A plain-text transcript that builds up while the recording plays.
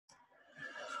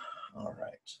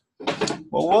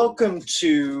Well, welcome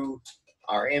to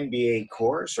our MBA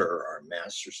course or our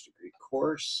master's degree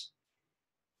course,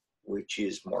 which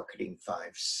is Marketing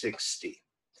 560.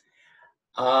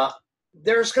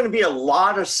 There's going to be a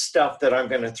lot of stuff that I'm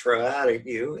going to throw out at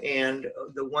you. And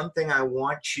the one thing I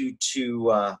want you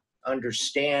to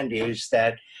understand is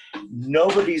that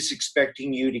nobody's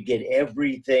expecting you to get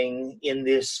everything in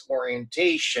this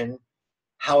orientation.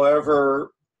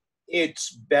 However,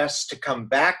 it's best to come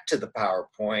back to the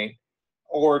PowerPoint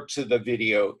or to the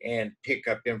video and pick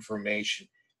up information,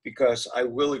 because I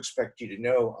will expect you to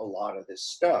know a lot of this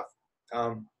stuff.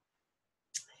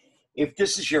 If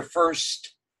this is your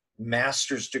first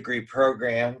master's degree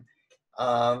program,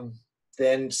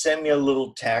 then send me a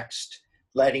little text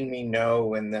letting me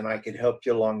know, and then I could help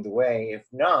you along the way. If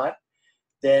not,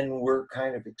 then we're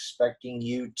kind of expecting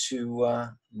you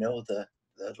to know the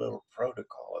little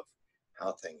protocol of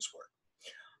how things work.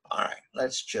 All right,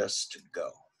 let's just go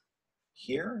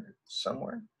here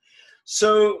somewhere.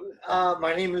 So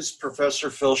my name is Professor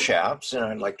Phil Schaps, and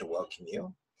I'd like to welcome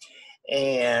you.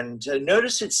 And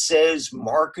notice it says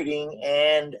marketing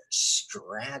and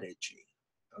strategy.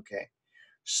 Okay,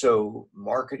 so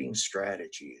marketing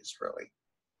strategy is really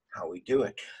how we do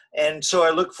it. And so I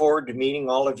look forward to meeting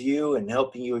all of you and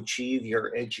helping you achieve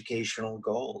your educational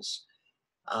goals.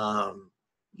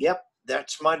 Yep,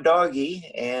 that's my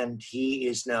doggie, and he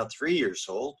is now 3 years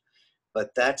old.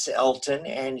 But that's Elton,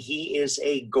 and he is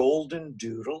a golden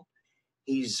doodle.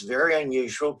 He's very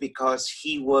unusual because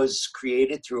he was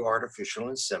created through artificial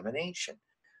insemination.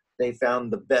 They found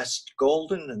the best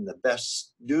golden and the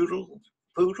best poodle,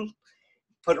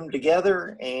 put them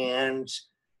together, and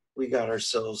we got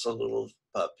ourselves a little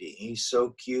puppy. He's so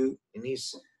cute, and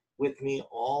he's with me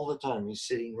all the time. He's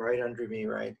sitting right under me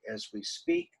right as we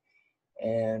speak,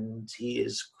 and he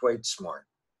is quite smart.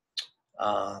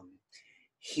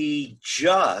 He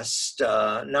just,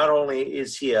 not only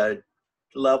is he a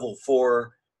level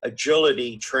 4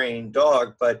 agility trained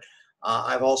dog, but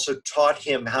I've also taught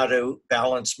him how to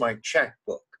balance my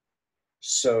checkbook.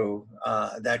 So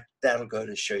that'll go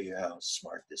to show you how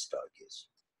smart this dog is.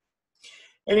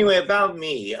 Anyway, about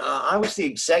me, I was the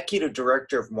executive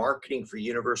director of marketing for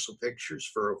Universal Pictures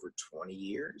for over 20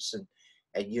 years. And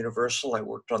at Universal, I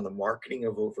worked on the marketing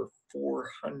of over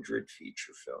 400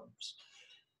 feature films,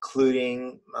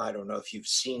 including, I don't know if you've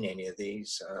seen any of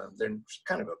these, they're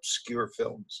kind of obscure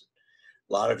films.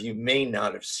 A lot of you may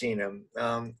not have seen them.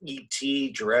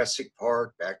 E.T., Jurassic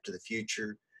Park, Back to the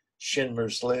Future,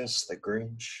 Schindler's List, The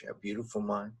Grinch, A Beautiful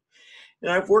Mind.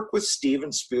 And I've worked with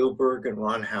Steven Spielberg and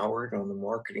Ron Howard on the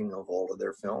marketing of all of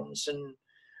their films, and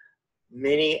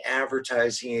many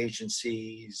advertising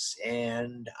agencies,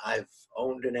 and I've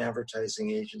owned an advertising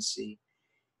agency.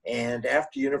 And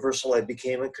after Universal, I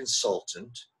became a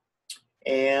consultant,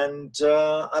 and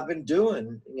I've been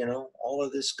doing, all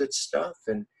of this good stuff.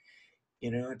 And,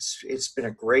 it's been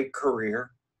a great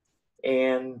career.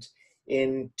 And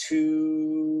in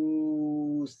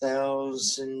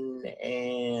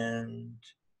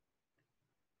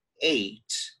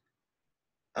 2008,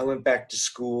 I went back to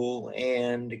school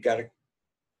and got a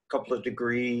couple of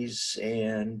degrees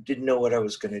and didn't know what I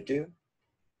was going to do.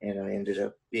 And I ended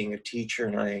up being a teacher,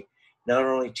 and I not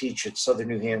only teach at Southern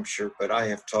New Hampshire, but I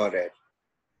have taught at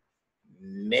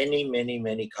many, many,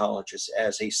 many colleges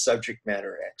as a subject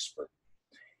matter expert.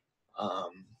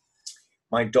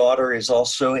 My daughter is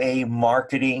also a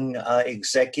marketing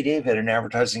executive at an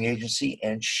advertising agency,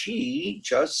 and she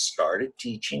just started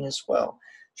teaching as well.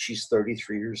 She's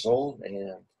 33 years old,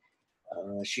 and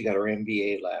she got her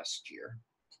MBA last year,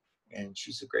 and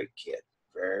she's a great kid,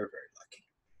 very, very lucky.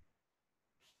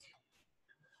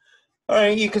 All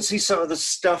right, you can see some of the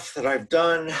stuff that I've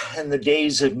done in the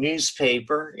days of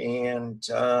newspaper, and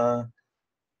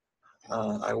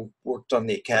I worked on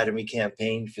the Academy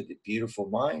campaign for The Beautiful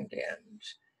Mind, and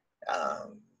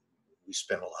we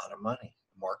spent a lot of money.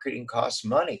 Marketing costs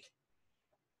money.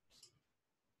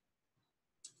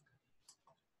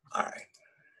 All right,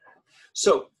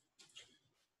 so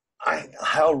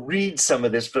I'll read some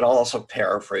of this, but I'll also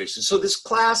paraphrase it. So this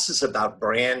class is about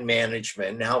brand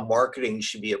management and how marketing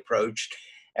should be approached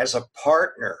as a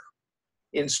partner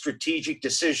in strategic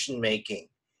decision-making,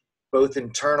 both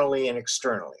internally and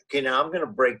externally. Okay, now I'm going to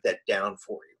break that down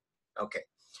for you. Okay,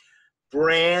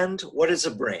 brand, what is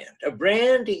a brand? A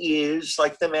brand is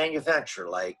like the manufacturer,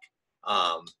 like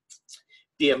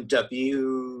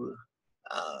BMW,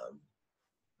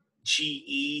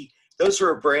 GE, those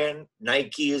are a brand.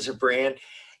 Nike is a brand.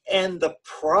 And the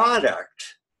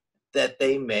product that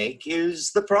they make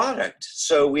is the product.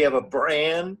 So we have a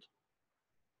brand,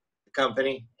 the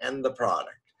company, and the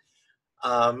product.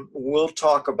 We'll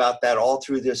talk about that all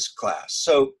through this class.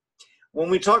 So when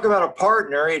we talk about a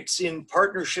partner, it's in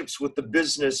partnerships with the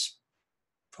business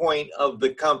point of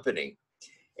the company.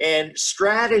 And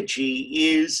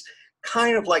strategy is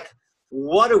kind of like,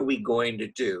 what are we going to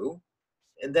do?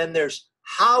 And then there's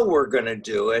how we're going to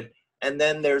do it. And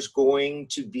then there's going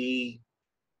to be,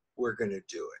 we're going to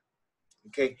do it.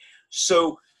 Okay.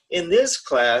 So in this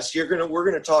class, we're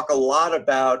going to talk a lot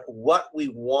about what we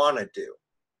want to do.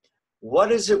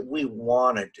 What is it we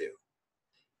want to do?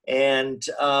 And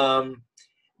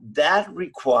that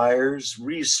requires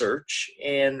research.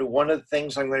 And one of the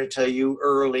things I'm going to tell you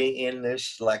early in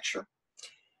this lecture,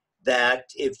 that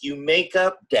if you make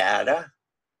up data,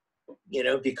 you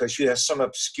know, because you have some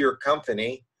obscure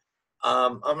company,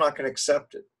 I'm not going to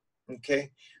accept it.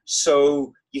 Okay.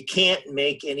 So you can't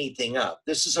make anything up.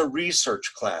 This is a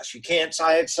research class. You can't,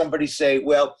 I had somebody say,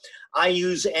 well, I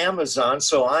use Amazon,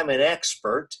 so I'm an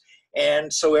expert.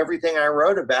 And so everything I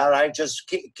wrote about, I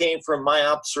just came from my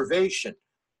observation.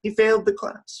 He failed the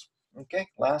class. Okay.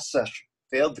 Last session,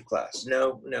 failed the class.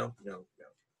 No.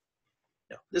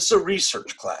 This is a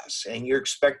research class, and you're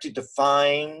expected to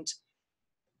find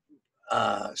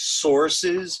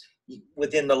sources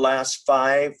within the last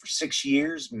 5 or 6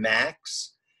 years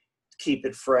max. Keep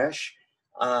it fresh.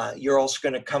 You're also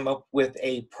going to come up with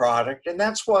a product. And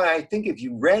that's why I think if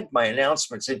you read my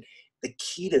announcements, and the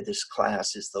key to this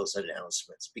class is those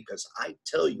announcements, because I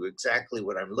tell you exactly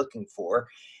what I'm looking for.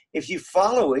 If you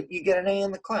follow it, you get an A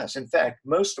in the class. In fact,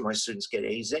 most of my students get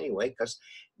A's anyway, because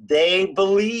they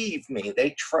believe me,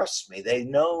 they trust me. They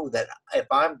know that if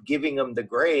I'm giving them the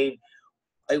grade,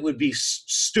 it would be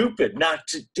stupid not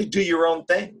to do your own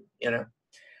thing, you know.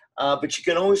 But you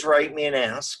can always write me and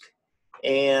ask,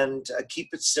 and keep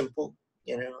it simple,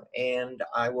 you know, and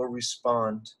I will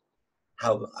respond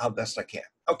how best I can.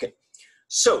 Okay,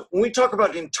 so when we talk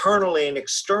about internally and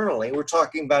externally, we're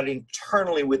talking about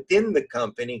internally within the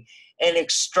company and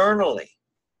externally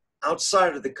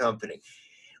outside of the company.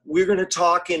 We're going to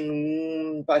talk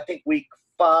in, I think, week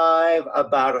 5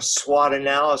 about a SWOT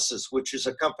analysis, which is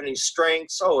a company's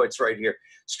strengths. Oh, it's right here.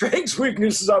 Strengths,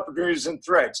 weaknesses, opportunities, and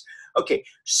threats. Okay,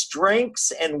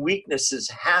 strengths and weaknesses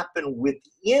happen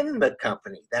within the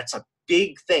company. That's a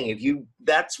big thing.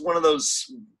 That's one of those,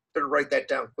 better write that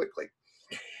down quickly.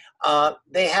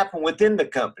 They happen within the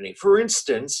company. For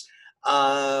instance,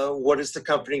 what is the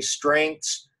company's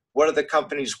strengths? What are the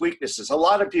company's weaknesses? A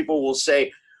lot of people will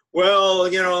say, well,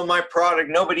 you know, my product,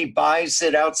 nobody buys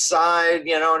it outside,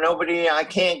 you know, I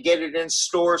can't get it in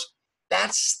stores.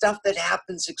 That's stuff that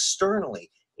happens externally.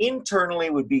 Internally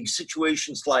would be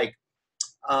situations like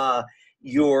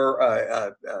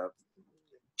your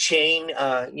chain,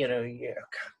 you know, yeah,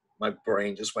 my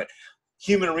brain just went,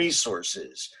 human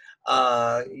resources,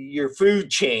 your food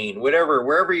chain, whatever,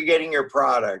 wherever you're getting your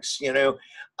products, you know,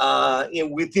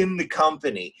 within the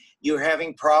company. You're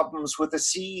having problems with the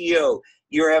CEO.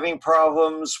 You're having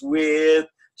problems with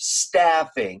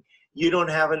staffing. You don't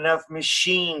have enough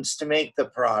machines to make the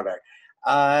product.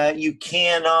 You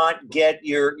cannot get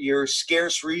your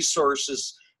scarce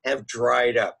resources have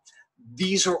dried up.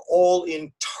 These are all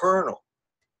internal.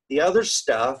 The other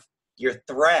stuff, your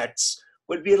threats,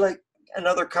 would be like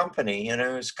another company, you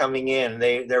know, is coming in.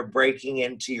 They're breaking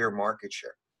into your market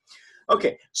share.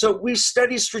 Okay, so we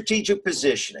study strategic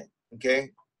positioning, okay?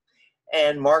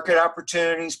 And market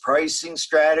opportunities, pricing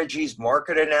strategies,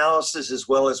 market analysis, as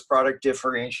well as product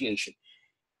differentiation.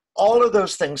 All of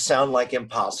those things sound like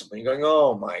impossible. You're going,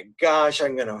 oh my gosh,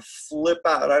 I'm going to flip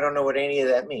out. I don't know what any of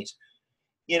that means.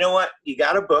 You know what? You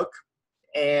got a book,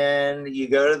 and you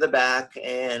go to the back,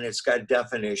 and it's got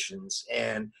definitions.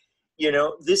 And, you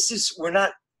know, we're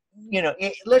not, you know,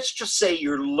 let's just say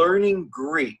you're learning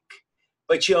Greek,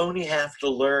 but you only have to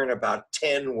learn about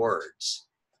 10 words,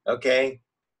 okay,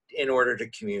 in order to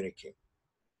communicate.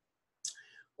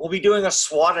 We'll be doing a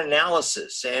SWOT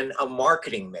analysis and a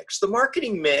marketing mix. The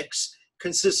marketing mix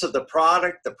consists of the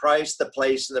product, the price, the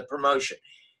place, and the promotion.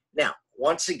 Now,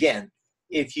 once again,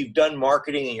 if you've done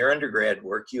marketing in your undergrad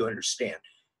work, you understand.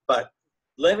 But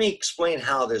let me explain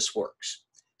how this works.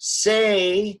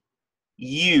 Say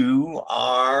you've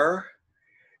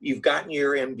gotten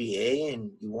your MBA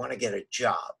and you want to get a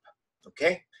job,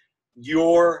 okay?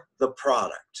 You're the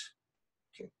product.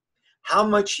 How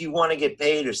much you want to get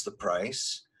paid is the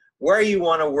price. Where you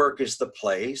want to work is the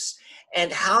place.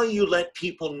 And how you let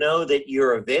people know that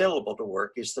you're available to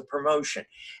work is the promotion.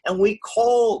 And we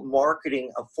call marketing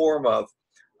a form of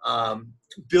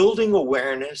building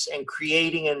awareness and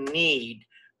creating a need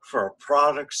for a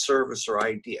product, service, or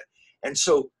idea. And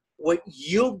so what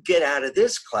you'll get out of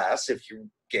this class, if you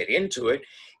get into it,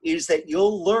 is that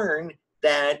you'll learn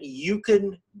that you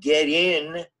can get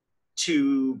in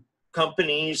to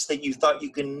companies that you thought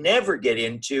you could never get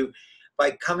into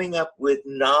by coming up with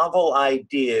novel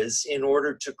ideas in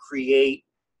order to create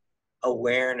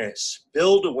awareness,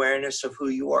 build awareness of who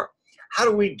you are. How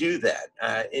do we do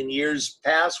that? In years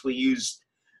past, we used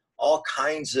all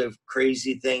kinds of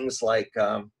crazy things like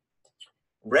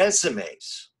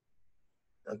resumes.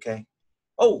 Okay.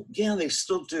 Oh, yeah, they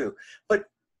still do. But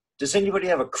does anybody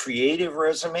have a creative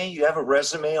resume? You have a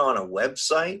resume on a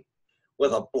website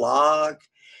with a blog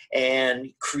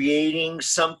and creating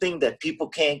something that people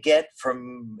can't get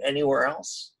from anywhere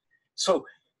else. So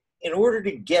in order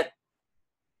to get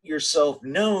yourself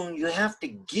known, you have to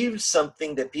give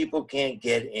something that people can't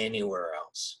get anywhere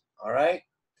else. All right.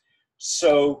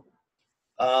 So,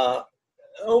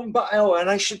 and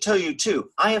I should tell you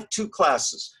too, I have 2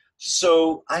 classes.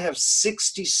 So I have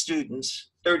 60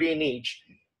 students, 30 in each.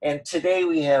 And today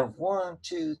we have 1,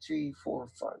 2, 3, 4,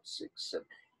 5, 6, 7,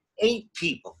 8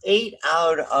 people, 8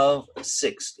 out of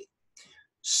 60.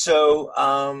 So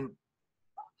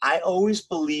I always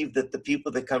believe that the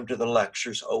people that come to the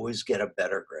lectures always get a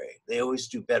better grade. They always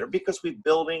do better because we're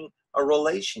building a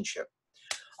relationship.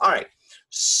 All right,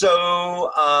 so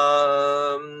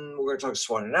we're going to talk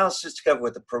SWOT analysis to cover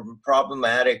with the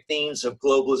problematic themes of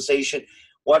globalization.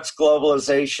 What's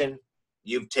globalization?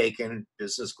 You've taken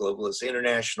business globalization,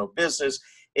 international business.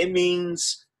 It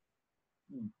means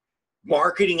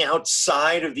marketing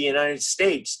outside of the United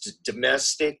States, to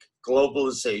domestic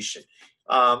globalization.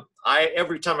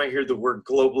 Every time I hear the word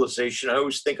globalization, I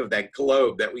always think of that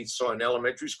globe that we saw in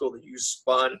elementary school that you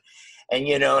spun, and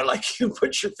like you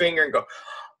put your finger and go,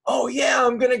 oh yeah,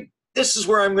 this is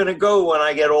where I'm gonna go when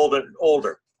I get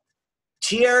older.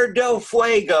 Tierra del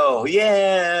Fuego,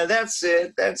 yeah, that's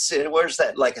it. Where's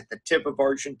that? Like at the tip of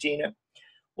Argentina?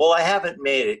 Well, I haven't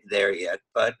made it there yet,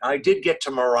 but I did get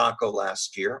to Morocco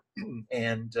last year,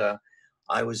 and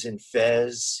I was in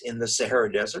Fez in the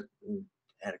Sahara Desert, and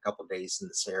had a couple of days in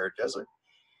the Sahara Desert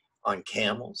on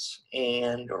camels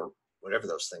or whatever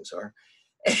those things are,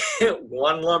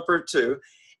 1 lump or 2,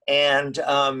 and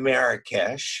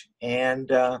Marrakesh,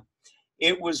 and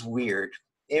it was weird.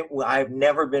 I've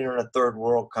never been in a third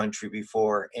world country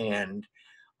before, and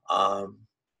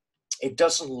it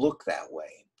doesn't look that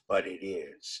way, but it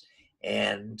is.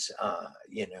 And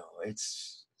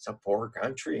it's a poor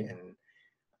country, and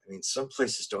I mean, some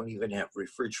places don't even have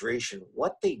refrigeration.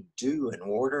 What they do in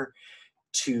order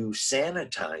to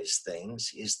sanitize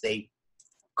things is they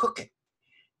cook it.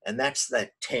 And that's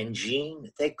that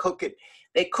tangine. They cook it.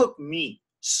 They cook meat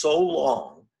so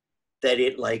long that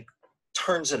it like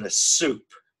turns into soup.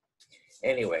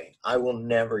 Anyway, I will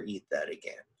never eat that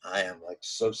again. I am like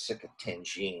so sick of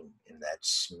tangine and that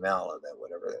smell of that,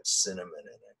 whatever, that cinnamon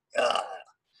in it.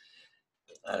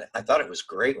 I thought it was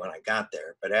great when I got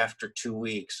there, but after 2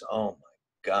 weeks, oh my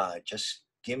God, just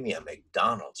give me a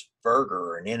McDonald's burger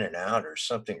or an In-N-Out or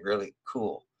something really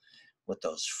cool with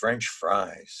those French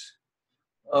fries.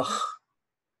 Ugh,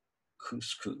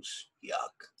 couscous,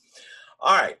 yuck.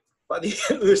 All right, by the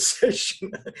end of the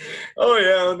session, oh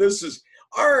yeah, this is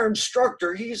our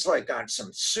instructor. He's like got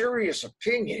some serious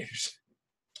opinions.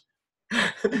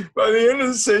 By the end of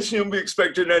the session, you'll be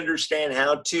expected to understand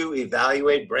how to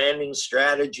evaluate branding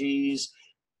strategies,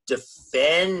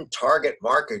 defend target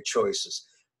market choices.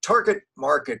 Target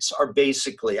markets are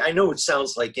basically, I know it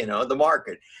sounds like, the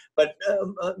market, but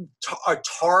a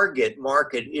target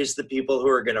market is the people who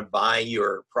are going to buy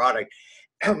your product.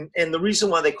 And the reason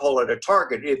why they call it a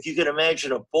target, if you can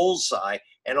imagine a bullseye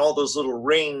and all those little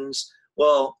rings,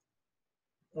 well,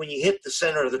 when you hit the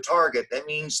center of the target, that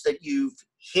means that you've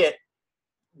hit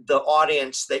the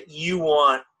audience that you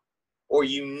want, or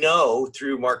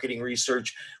through marketing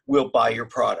research will buy your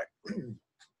product.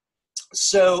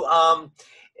 So,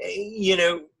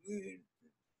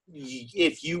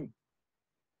 if you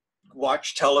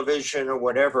watch television or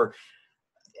whatever,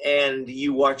 and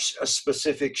you watch a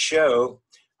specific show,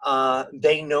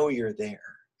 they know you're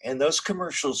there. And those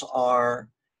commercials are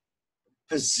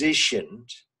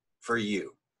positioned for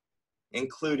you,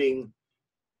 including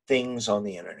things on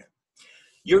the internet.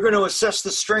 You're going to assess the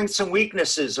strengths and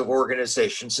weaknesses of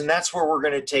organizations, and that's where we're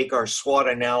going to take our SWOT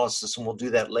analysis, and we'll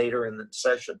do that later in the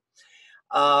session.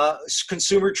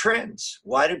 Consumer trends.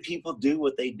 Why do people do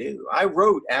what they do? I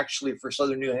wrote actually for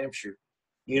Southern New Hampshire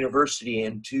University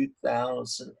in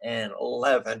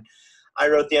 2011. I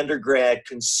wrote the undergrad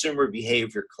consumer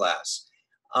behavior class,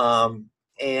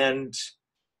 and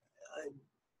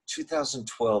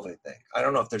 2012, I think. I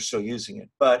don't know if they're still using it,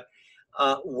 but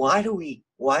why do we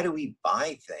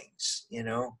buy things,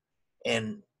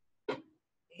 and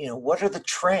what are the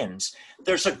trends?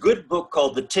 There's a good book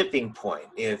called The Tipping Point.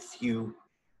 If you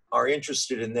are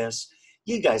interested in this,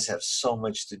 you guys have so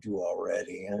much to do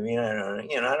already. I mean, I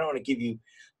don't want to give you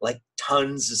like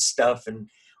tons of stuff and,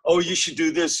 oh, you should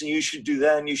do this and you should do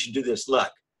that and you should do this.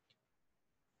 Look,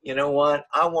 you know what?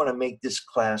 I want to make this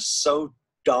class so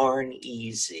darn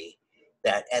easy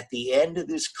that at the end of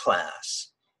this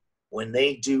class, when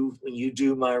you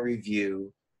do my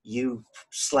review, you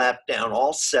slap down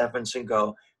all sevens and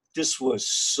go, this was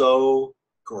so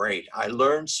great. I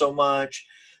learned so much.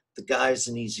 The guy's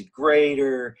an easy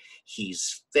grader.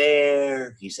 He's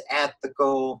fair. He's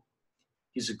ethical.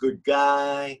 He's a good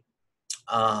guy.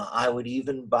 I would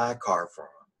even buy a car for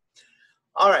him.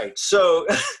 All right, so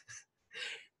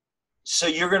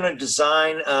you're going to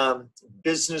design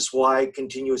business-wide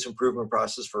continuous improvement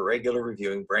process for regular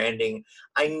reviewing, branding.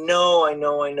 I know.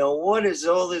 What does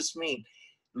all this mean?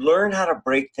 Learn how to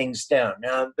break things down.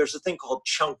 Now, there's a thing called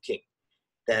chunking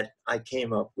that I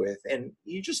came up with, and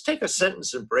you just take a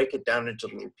sentence and break it down into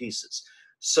little pieces.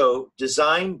 So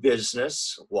design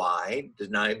business-wide,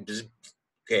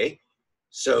 okay?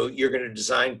 So you're going to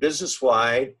design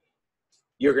business-wide.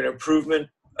 You're going to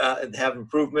have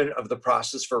improvement of the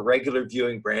process for regular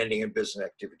viewing, branding, and business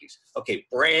activities. Okay,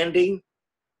 branding.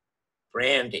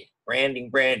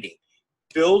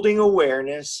 Building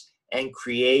awareness and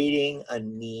creating a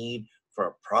need for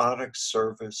a product,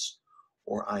 service,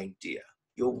 or idea.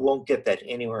 You won't get that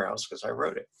anywhere else because I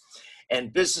wrote it.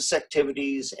 And business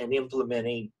activities and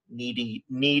implementing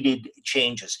needed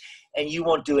changes. And you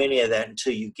won't do any of that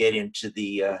until you get into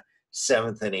the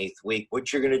 7th and 8th week.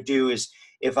 What you're going to do is,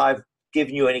 if I've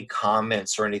given you any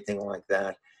comments or anything like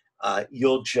that,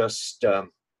 you'll just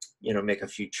make a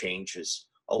few changes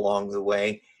along the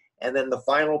way. And then the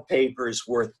final paper is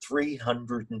worth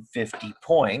 350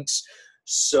 points.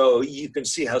 So you can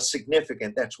see how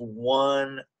significant. That's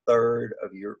 1/3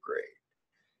 of your grade.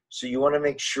 So you want to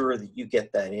make sure that you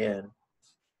get that in,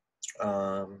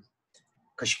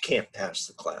 because you can't pass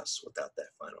the class without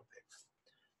that final paper,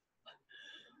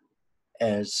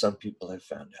 as some people have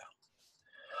found out.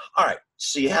 All right,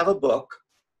 so you have a book.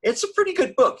 It's a pretty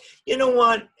good book. You know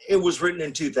what? It was written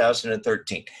in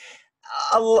 2013.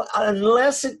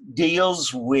 Unless it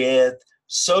deals with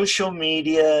social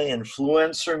media,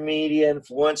 influencer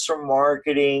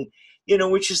marketing,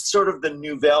 which is sort of the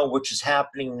nouvelle, which is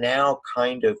happening now,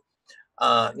 kind of,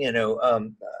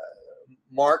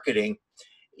 marketing.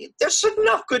 There's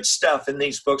enough good stuff in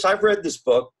these books. I've read this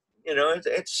book.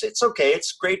 It's okay.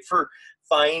 It's great for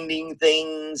finding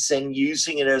things and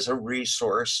using it as a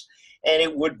resource, and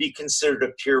it would be considered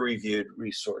a peer-reviewed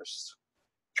resource.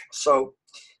 So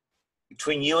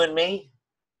between you and me,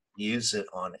 use it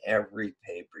on every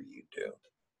paper you do.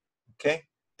 Okay?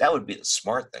 That would be the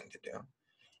smart thing to do.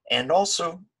 And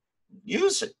also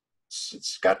use it.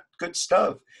 It's got good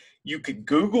stuff. You could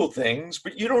Google things,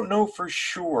 but you don't know for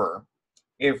sure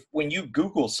when you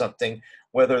Google something,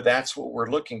 whether that's what we're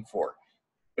looking for.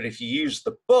 But if you use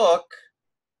the book,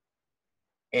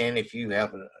 and if you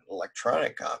have an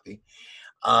electronic copy,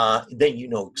 then you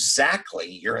know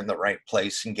exactly you're in the right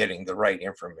place and getting the right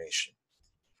information.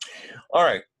 All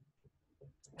right.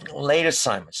 Late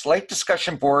assignments. Late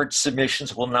discussion board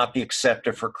submissions will not be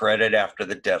accepted for credit after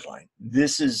the deadline.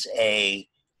 This is a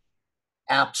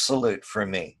absolute for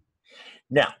me.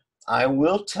 Now, I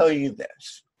will tell you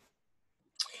this.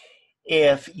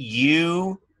 If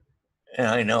you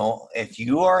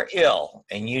are ill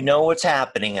and you know what's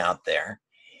happening out there,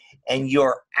 and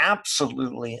you're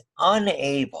absolutely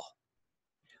unable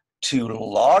to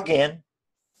log in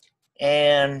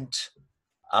and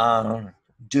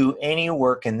do any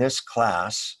work in this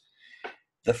class,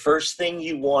 the first thing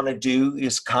you want to do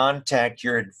is contact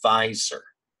your advisor.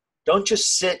 Don't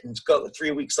just sit and go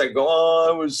 3 weeks later, oh,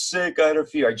 I was sick, I had a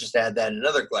fever. I just had that in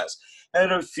another class. I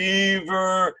had a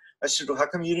fever. I said, well, how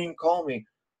come you didn't call me?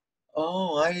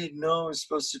 Oh, I didn't know I was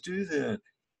supposed to do that.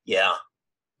 Yeah.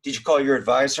 Did you call your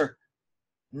advisor?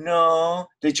 No.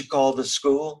 Did you call the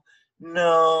school?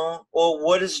 No. Well,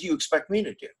 what does you expect me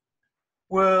to do?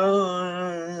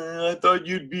 Well, I thought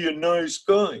you'd be a nice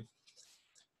guy.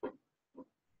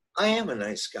 I am a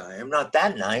nice guy. I'm not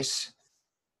that nice.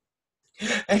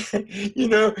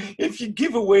 If you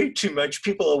give away too much,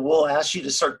 people will ask you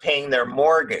to start paying their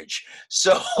mortgage.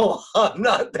 So I'm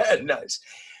not that nice.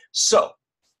 So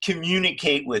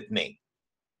communicate with me,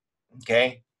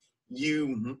 okay?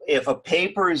 If a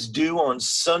paper is due on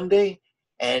Sunday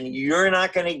and you're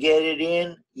not going to get it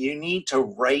in, you need to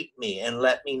write me and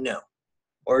let me know.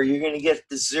 Or you're going to get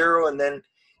the 0, and then,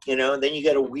 then you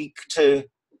get a week to,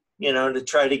 to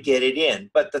try to get it in.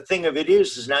 But the thing of it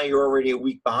is now you're already a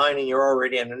week behind and you're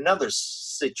already in another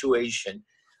situation.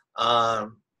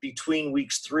 Between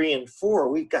weeks 3 and 4,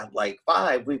 we've got like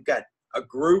 5. We've got a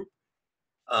group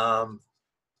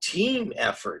team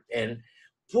effort. And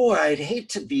boy, I'd hate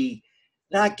to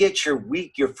not get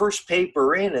your first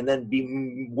paper in and then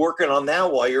be working on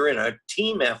that while you're in a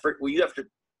team effort where you have to,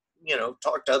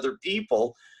 talk to other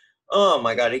people. Oh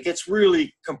my God, it gets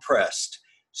really compressed.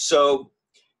 So,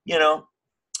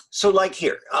 so like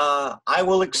here, I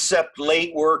will accept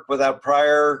late work without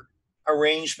prior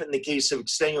arrangement in the case of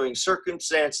extenuating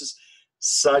circumstances,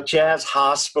 such as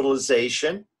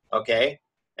hospitalization, okay?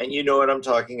 And you know what I'm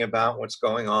talking about, what's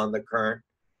going on, the current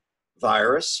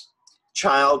virus,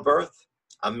 childbirth,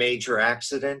 a major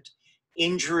accident,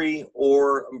 injury,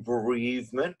 or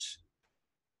bereavement.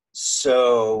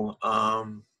 So,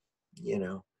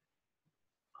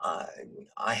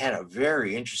 I had a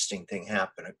very interesting thing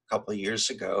happen a couple of years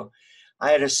ago.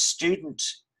 I had a student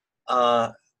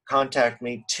contact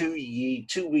me 2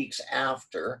 weeks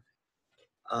after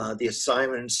the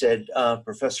assignment and said,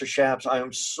 Professor Shaps, I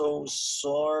am so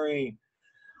sorry.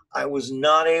 I was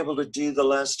not able to do the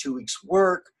last 2 weeks'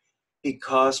 work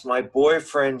because my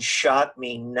boyfriend shot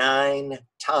me 9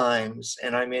 times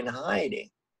and I'm in hiding.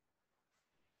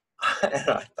 And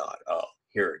I thought, oh,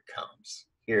 here it comes.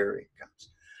 Here it comes.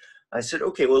 I said,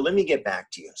 okay, well, let me get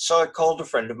back to you. So I called a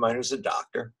friend of mine who's a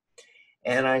doctor.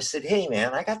 And I said, hey,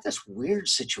 man, I got this weird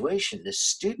situation. This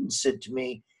student said to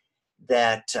me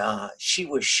that she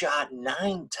was shot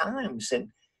 9 times.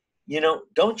 And,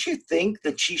 don't you think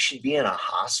that she should be in a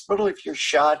hospital if you're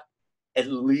shot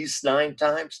at least 9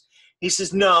 times? He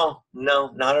says, no,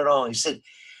 not at all. He said,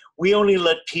 we only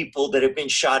let people that have been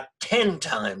shot 10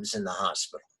 times in the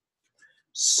hospital.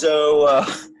 So,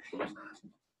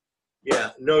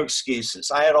 yeah, no excuses.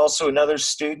 I had also another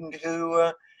student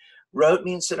who wrote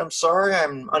me and said, I'm sorry,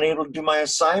 I'm unable to do my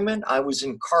assignment. I was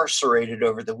incarcerated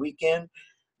over the weekend.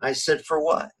 I said, for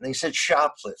what? And they said,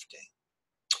 shoplifting.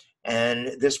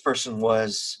 And this person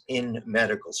was in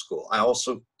medical school. I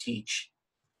also teach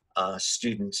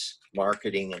students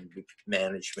marketing and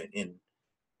management in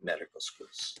medical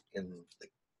schools in the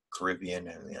Caribbean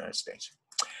and the United States.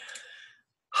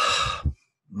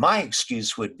 My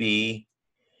excuse would be,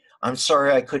 I'm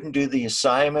sorry I couldn't do the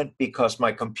assignment because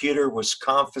my computer was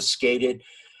confiscated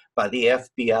by the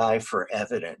FBI for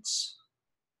evidence.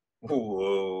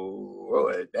 Whoa, what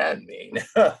would that mean?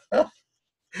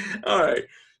 All right.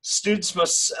 Students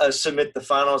must submit the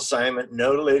final assignment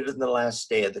no later than the last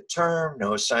day of the term.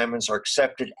 No assignments are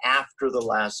accepted after the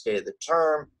last day of the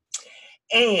term.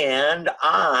 And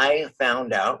I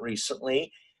found out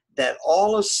recently that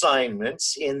all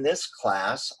assignments in this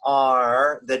class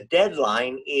the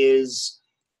deadline is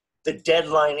the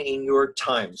deadline in your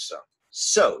time zone.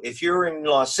 So if you're in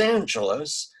Los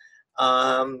Angeles,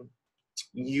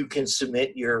 you can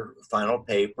submit your final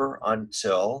paper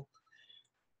until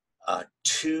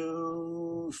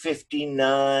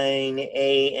 2:59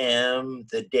 a.m.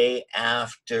 the day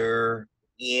after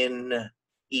in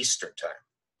Eastern time.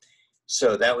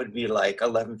 So that would be like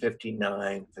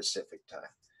 11:59 Pacific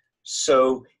time.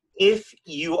 So if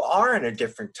you are in a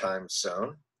different time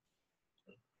zone,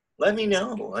 let me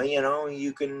know.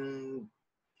 You can,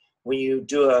 when you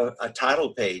do a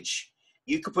title page,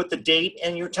 you could put the date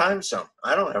and your time zone.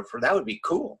 I don't know, that would be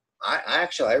cool. I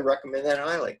recommend that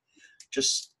highly.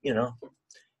 Just,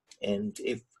 and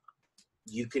if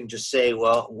you can just say,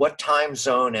 well, what time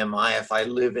zone am I if I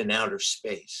live in outer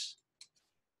space?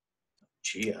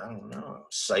 Gee, I don't know.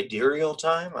 Sidereal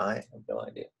time? I have no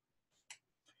idea.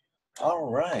 All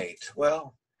right.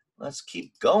 Well, let's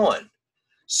keep going.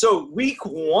 So week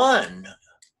 1,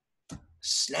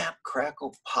 Snap,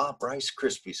 Crackle, Pop, Rice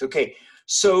Krispies. Okay,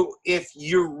 so if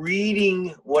you're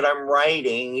reading what I'm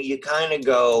writing, you kind of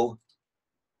go,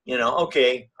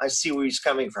 okay, I see where he's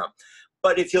coming from.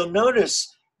 But if you'll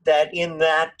notice that in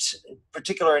that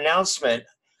particular announcement,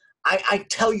 I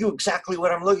tell you exactly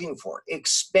what I'm looking for.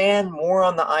 Expand more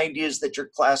on the ideas that your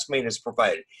classmate has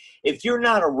provided. If you're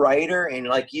not a writer and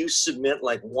you submit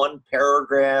like 1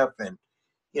 paragraph and,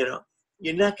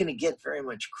 you're not going to get very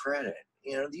much credit.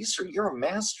 You're a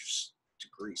master's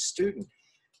degree student.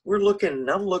 I'm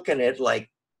looking at like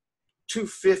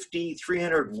 250,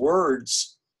 300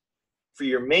 words for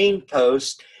your main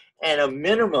post and a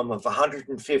minimum of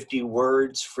 150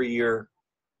 words for your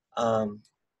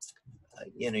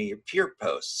your peer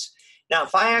posts. Now,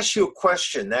 if I ask you a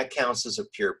question, that counts as a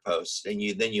peer post, and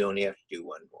then you only have to do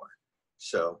 1 more.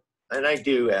 So, and I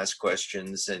do ask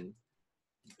questions, and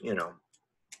I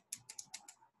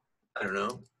don't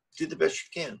know, do the best you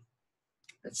can.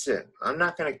 That's it. I'm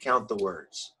not going to count the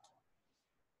words.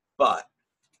 but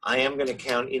I am going to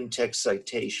count in-text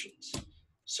citations.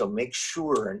 So make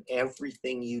sure in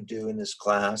everything you do in this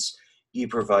class, you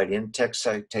provide in-text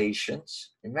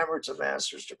citations. Remember, it's a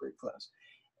master's degree class.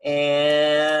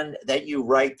 And that you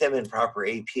write them in proper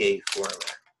APA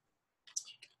format.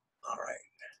 All right.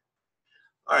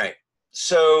 All right.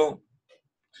 So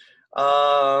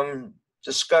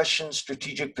discussion,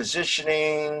 strategic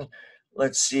positioning.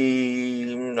 Let's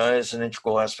see, as an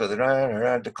integral aspect of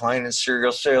the decline in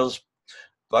cereal sales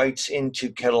bites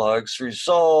into Kellogg's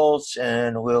results,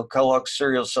 and will Kellogg's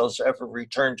cereal sales ever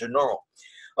return to normal?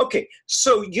 Okay,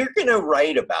 so you're going to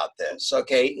write about this,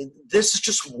 okay? This is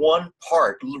just one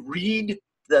part. Read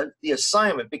the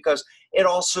assignment, because it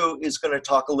also is going to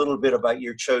talk a little bit about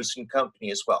your chosen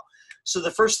company as well. So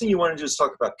the first thing you want to do is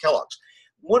talk about Kellogg's.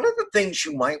 One of the things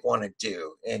you might want to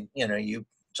do, and you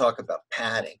talk about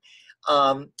padding,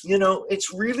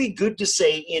 it's really good to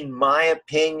say, in my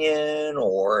opinion,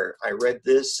 or I read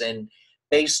this and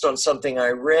based on something I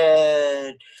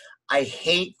read. I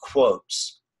hate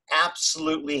quotes,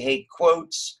 absolutely hate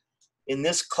quotes. In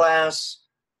this class,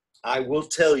 I will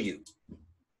tell you,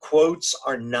 quotes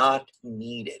are not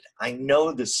needed. I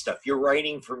know this stuff. You're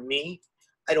writing for me.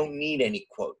 I don't need any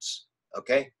quotes,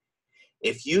 okay?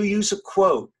 If you use a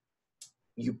quote,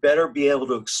 you better be able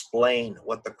to explain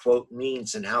what the quote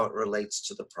means and how it relates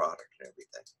to the product and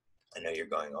everything. I know you're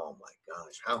going, oh my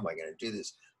gosh, how am I going to do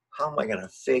this? How am I going to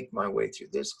fake my way through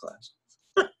this class?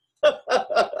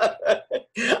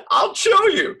 I'll show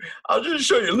you. I'll just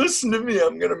show you. Listen to me.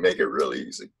 I'm going to make it really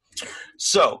easy.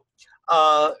 So,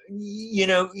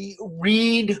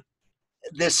 read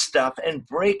this stuff and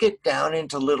break it down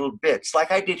into little bits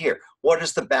like I did here. What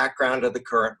is the background of the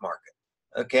current market?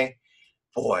 Okay.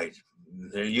 Boy,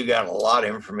 you got a lot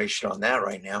of information on that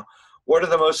right now. What are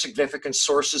the most significant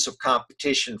sources of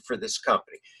competition for this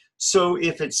company? So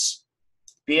if it's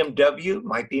BMW,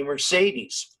 might be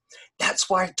Mercedes. That's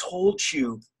why I told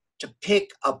you to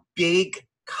pick a big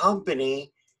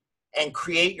company and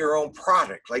create your own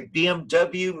product. Like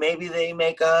BMW, maybe they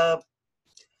make a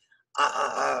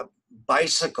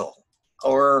bicycle,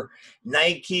 or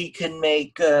Nike can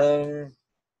make a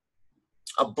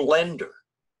blender.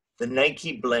 The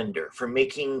Nike blender for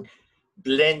making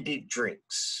blended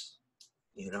drinks,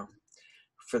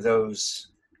 for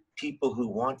those people who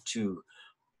want to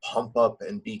pump up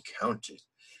and be counted.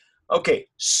 Okay,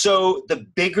 so the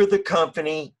bigger the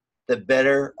company, the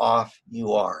better off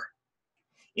you are.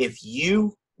 If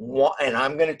you want, and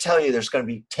I'm going to tell you, there's going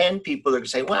to be 10 people that are going to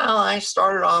say, well, I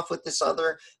started off with this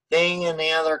other thing in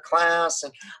the other class,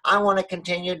 and I want to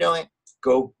continue doing it.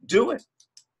 Go do it.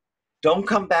 Don't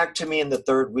come back to me in the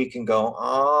third week and go,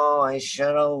 oh, I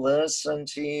should have listened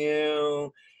to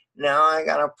you. Now I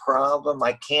got a problem.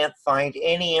 I can't find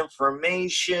any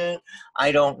information.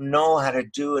 I don't know how to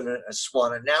do a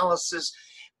SWOT analysis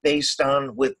based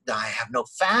on I have no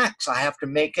facts. I have to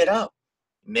make it up.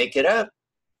 Make it up.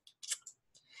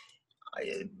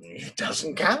 It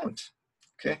doesn't count.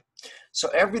 Okay. So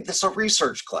this is a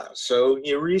research class. So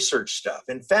you research stuff.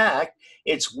 In fact,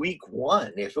 it's week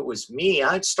 1. If it was me,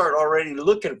 I'd start already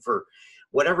looking for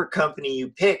whatever company you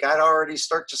pick. I'd already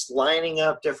start just lining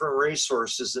up different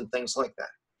resources and things like that.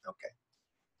 Okay.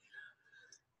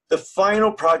 The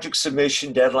final project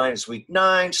submission deadline is week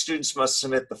 9. Students must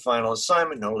submit the final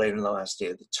assignment no later than the last day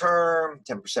of the term.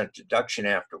 10% deduction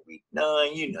after week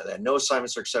 9. You know that. No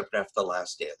assignments are accepted after the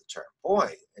last day of the term.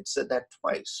 Boy, it said that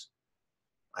twice.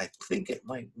 I think it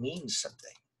might mean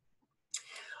something.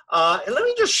 And let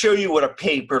me just show you what a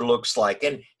paper looks like.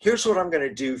 And here's what I'm going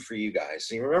to do for you guys.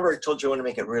 So you remember I told you I want to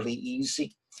make it really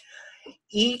easy?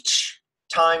 Each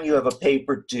time you have a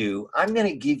paper due, I'm going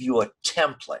to give you a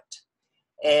template.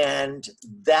 And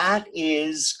that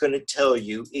is going to tell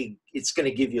you, it's going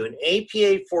to give you an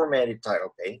APA formatted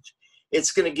title page.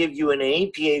 It's going to give you an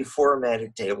APA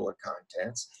formatted table of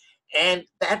contents. And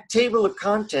that table of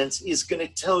contents is going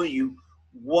to tell you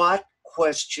what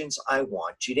questions I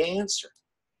want you to answer.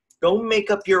 Don't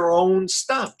make up your own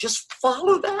stuff. Just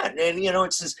follow that. And,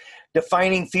 it says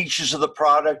defining features of the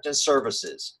product and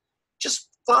services. Just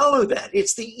follow that.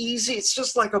 It's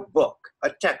just like a book,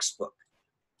 a textbook.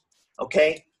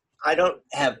 Okay? I don't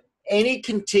have any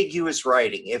contiguous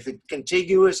writing. If it's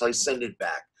contiguous, I send it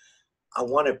back. I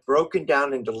want it broken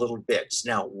down into little bits.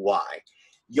 Now, why?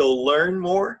 You'll learn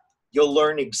more. You'll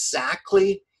learn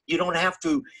exactly. You don't have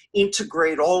to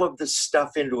integrate all of this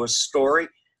stuff into a story.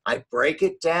 I break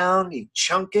it down, you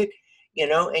chunk it,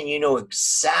 and you know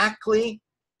exactly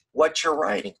what you're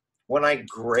writing. When I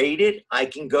grade it, I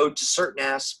can go to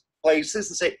certain places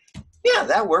and say, yeah,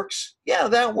 that works. Yeah,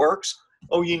 that works.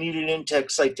 Oh, you need an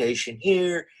in-text citation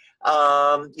here.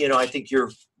 I think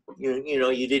your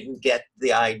you didn't get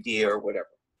the idea or whatever.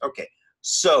 Okay,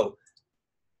 so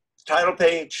title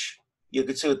page, you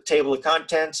could see the table of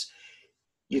contents.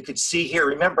 You could see here,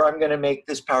 remember, I'm going to make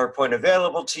this PowerPoint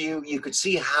available to you. You could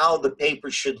see how the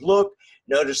paper should look.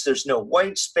 Notice there's no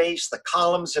white space. The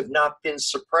columns have not been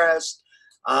suppressed.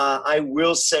 I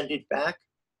will send it back.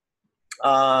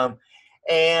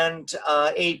 And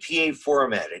APA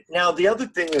formatted. Now, the other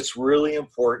thing that's really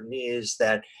important is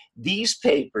that these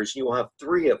papers, you will have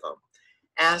 3 of them,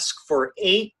 ask for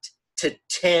 8 to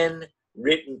 10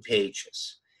 written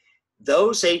pages.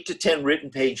 Those 8 to 10 written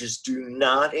pages do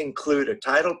not include a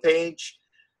title page,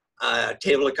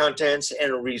 table of contents,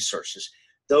 and resources.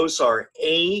 Those are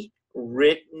 8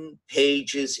 written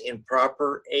pages in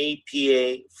proper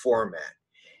APA format.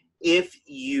 If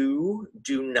you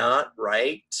do not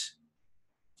write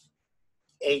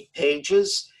 8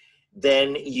 pages,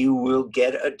 then you will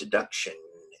get a deduction.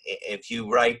 If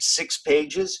you write 6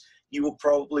 pages, you will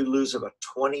probably lose about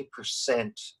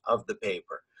 20% of the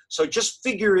paper. So just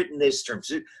figure it in this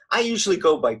terms. I usually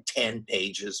go by 10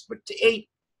 pages, but 8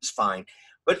 is fine.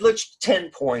 But let's 10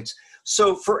 points.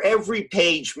 So for every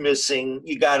page missing,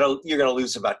 you're gonna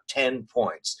lose about 10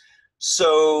 points.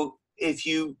 So if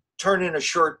you turn in a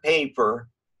short paper,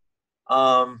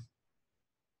 the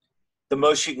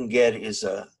most you can get is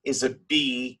a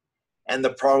B, and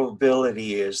the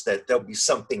probability is that there'll be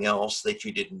something else that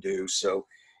you didn't do, so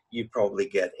you probably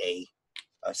get a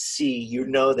C. You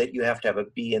know that you have to have a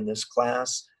B in this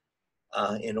class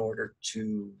in order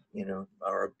to,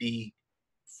 or a B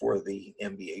for the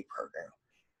MBA program.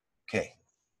 Okay.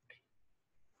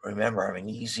 Remember, I'm an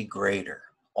easy grader.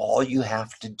 All you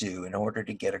have to do in order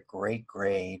to get a great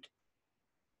grade,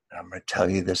 and I'm going to tell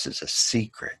you this is a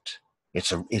secret.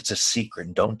 It's a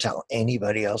secret. Don't tell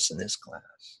anybody else in this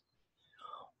class.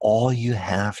 All you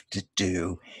have to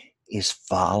do is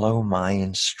follow my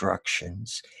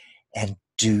instructions and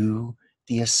do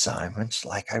the assignments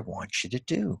like I want you to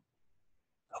do.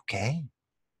 Okay?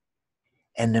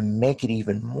 And to make it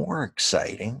even more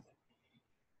exciting,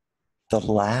 the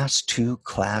last 2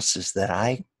 classes that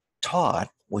I taught,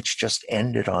 which just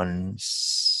ended on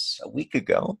a week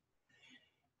ago,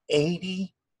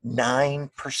 89%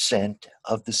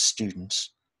 of the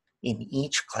students in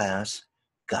each class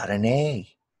got an A.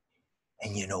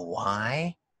 And you know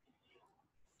why?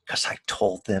 Because I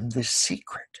told them the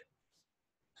secret.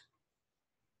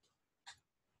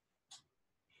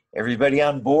 Everybody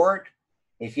on board?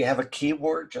 If you have a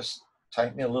keyboard, just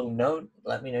type me a little note.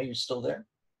 Let me know you're still there.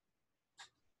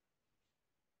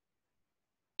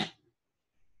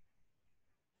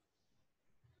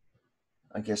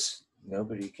 I guess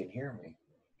nobody can hear me.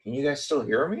 Can you guys still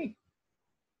hear me?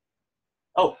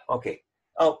 Oh, okay.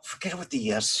 Oh, forget with the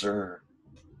yes, sir.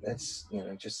 That's,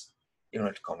 just, you don't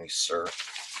have to call me sir.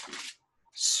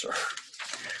 Sir.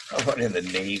 I went in the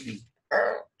Navy.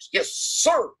 Yes,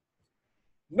 sir.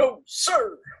 No,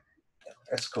 sir.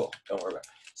 That's cool. Don't worry about it.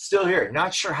 Still here.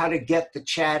 Not sure how to get the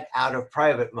chat out of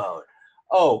private mode.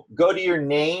 Oh, go to your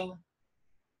name,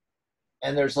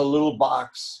 and there's a little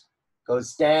box.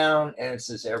 Goes down, and it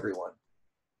says everyone.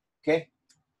 Okay?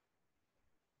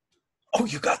 Oh,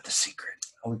 you got the secret.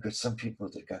 Oh, we've got some people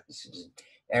that got the secret.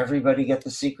 Everybody get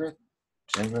the secret?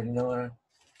 Does anybody know what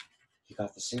you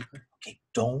got the secret? Okay,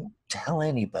 don't tell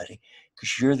anybody,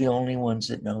 because you're the only ones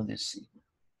that know this secret.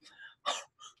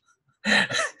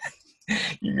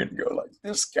 You're going to go like,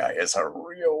 this guy is a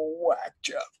real whack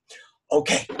job.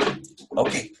 Okay,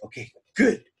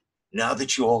 good. Now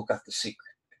that you all got the secret,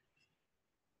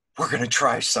 we're going to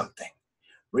try something.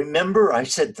 Remember, I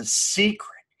said the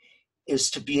secret is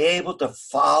to be able to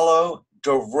follow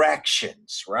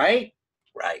directions, right?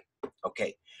 Right.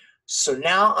 Okay. So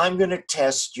now I'm going to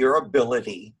test your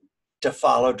ability to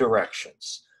follow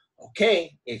directions.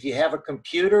 Okay, if you have a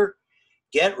computer,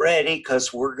 get ready,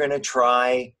 because we're going to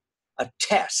try a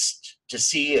test to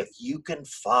see if you can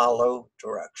follow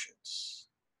directions.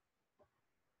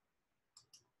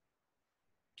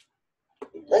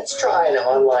 Let's try an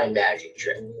online magic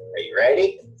trick. Are you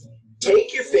ready?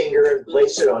 Take your finger and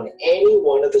place it on any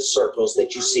one of the circles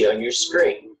that you see on your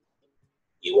screen.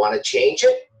 You want to change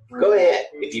it? Go ahead.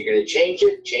 If you're going to change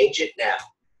it now.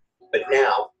 But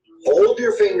now, hold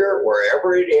your finger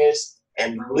wherever it is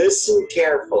and listen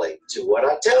carefully to what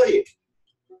I tell you.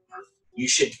 You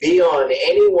should be on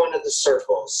any one of the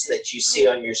circles that you see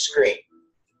on your screen.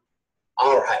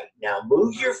 All right, now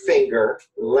move your finger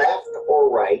left or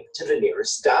right to the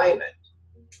nearest diamond.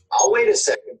 I'll wait a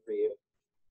second for you.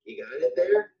 You got it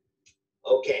there?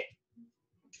 Okay.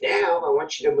 Now I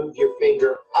want you to move your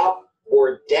finger up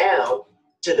or down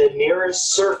to the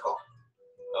nearest circle.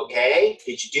 Okay?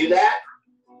 Did you do that?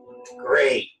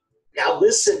 Great. Now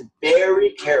listen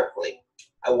very carefully.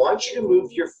 I want you to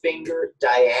move your finger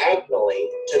diagonally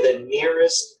to the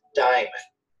nearest diamond.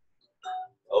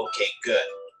 Okay, good.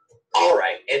 All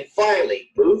right, and finally,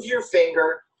 move your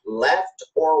finger left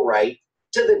or right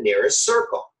to the nearest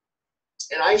circle.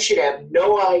 And I should have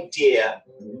no idea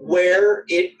where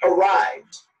it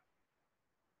arrived.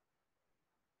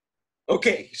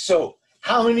 Okay, so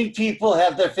how many people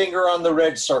have their finger on the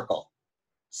red circle?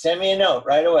 Send me a note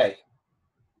right away.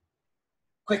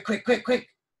 Quick, quick, quick, quick.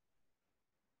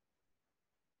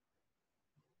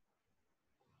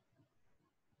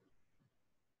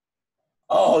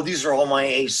 Oh, these are all my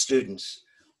A students.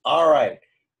 All right,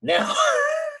 now,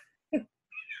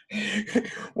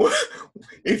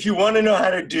 if you want to know how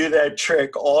to do that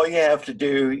trick, all you have to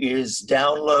do is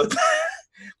download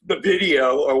the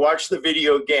video or watch the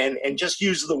video again and just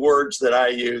use the words that I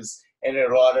use and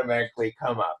it'll automatically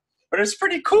come up. But it's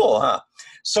pretty cool, huh?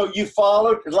 So you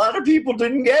followed, a lot of people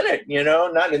didn't get it, you know,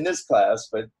 not in this class,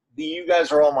 but you guys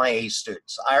are all my A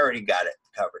students. I already got it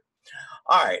covered.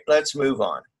 All right, let's move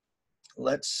on.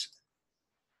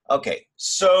 Okay,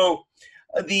 so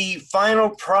the final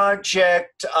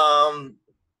project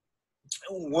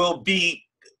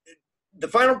the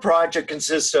final project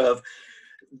consists of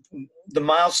the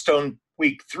milestone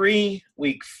week 3,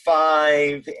 week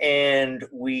 5, and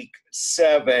week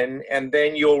 7, and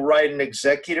then you'll write an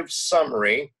executive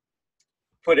summary,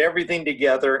 put everything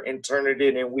together, and turn it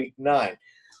in week 9.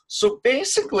 So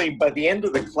basically, by the end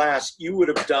of the class, you would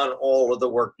have done all of the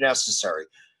work necessary.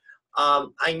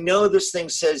 I know this thing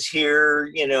says here,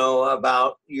 you know,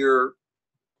 about your,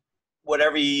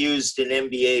 whatever you used in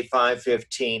MBA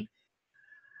 515.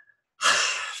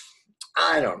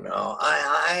 I don't know.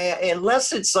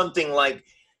 Unless it's something like,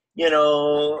 you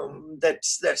know,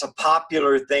 that's a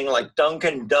popular thing like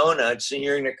Dunkin' Donuts, and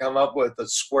you're going to come up with a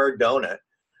square donut,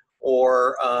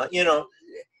 or you know,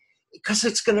 because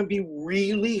it's going to be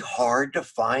really hard to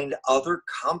find other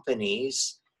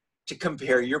companies to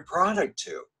compare your product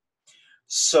to.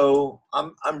 So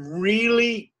I'm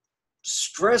really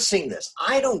stressing this.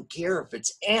 I don't care if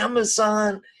it's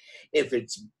Amazon, if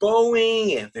it's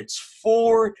Boeing, if it's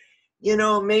Ford. You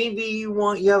know, maybe you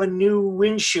have a new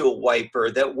windshield wiper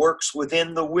that works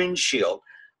within the windshield.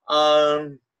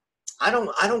 I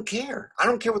don't care. I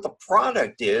don't care what the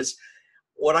product is.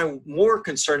 What I'm more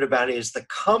concerned about is the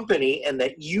company, and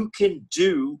that you can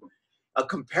do a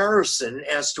comparison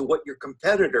as to what your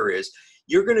competitor is.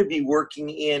 You're going to be working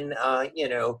in,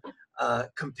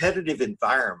 competitive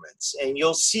environments, and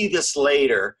you'll see this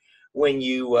later when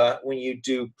you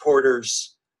do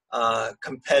Porter's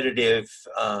competitive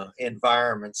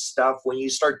environment stuff. When you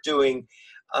start doing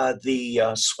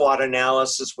the SWOT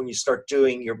analysis, when you start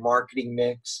doing your marketing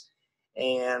mix,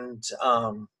 and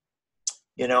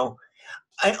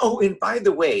and by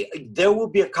the way, there will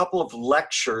be a couple of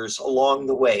lectures along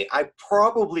the way. I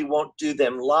probably won't do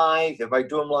them live. If I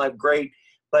do them live, great,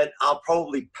 but I'll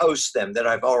probably post them that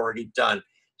I've already done.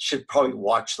 Should probably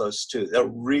watch those too. They're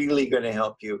really going to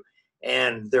help you,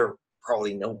 and they're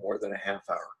probably no more than a half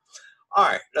hour. All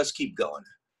right, let's keep going.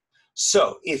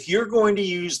 So if you're going to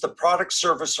use the product,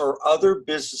 service, or other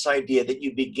business idea that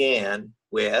you began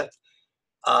with,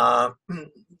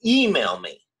 email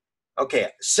me. Okay,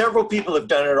 several people have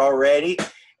done it already,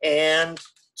 and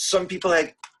some people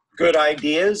had good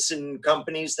ideas and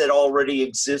companies that already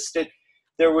existed.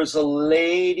 There was a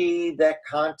lady that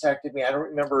contacted me, I don't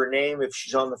remember her name. If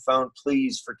she's on the phone,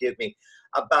 please forgive me,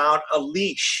 about a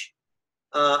leash,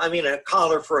 a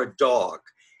collar for a dog.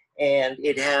 And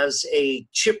it has a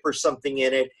chip or something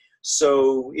in it.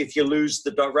 So if you lose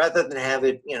the dog, rather than have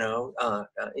it,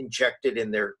 injected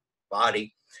in their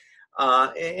body,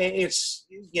 it's,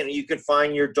 you could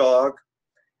find your dog,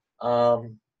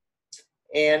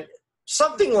 and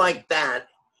something like that.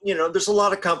 There's a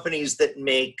lot of companies that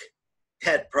make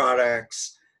pet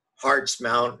products, Hearts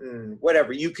Mountain,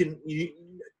 whatever.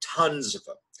 Tons of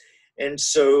them. And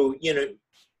so,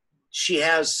 she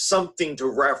has something to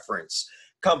reference,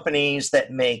 companies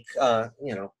that make,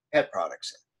 pet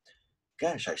products.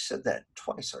 Gosh, I said that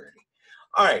twice already.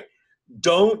 All right.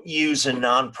 Don't use a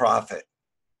nonprofit.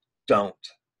 Don't.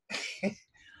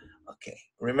 Okay.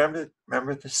 Remember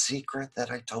the secret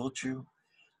that I told you?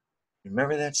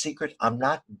 Remember that secret? I'm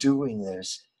not doing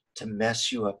this to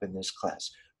mess you up in this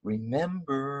class.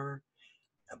 Remember,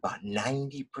 about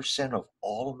 90% of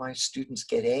all of my students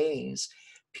get A's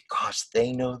because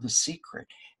they know the secret.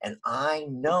 And I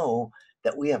know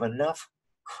that we have enough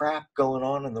crap going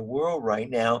on in the world right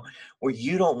now where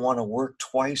you don't want to work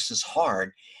twice as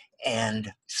hard.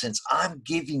 And since I'm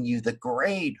giving you the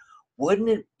grade, wouldn't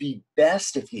it be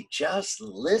best if you just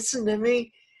listen to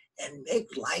me and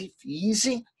make life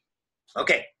easy?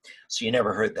 Okay, so you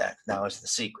never heard that. Now is the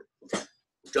secret.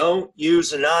 Don't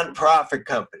use a nonprofit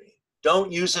company.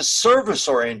 Don't use a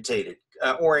service-oriented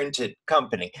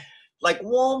company like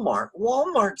Walmart.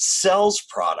 Walmart sells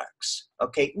products,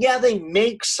 okay? Yeah, they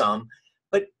make some,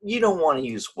 but you don't want to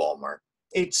use Walmart.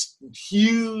 It's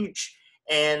huge,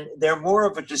 and they're more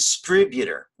of a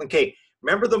distributor. Okay,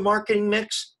 remember the marketing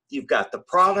mix? You've got the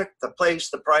product, the place,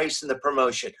 the price, and the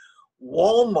promotion.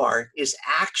 Walmart is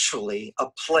actually a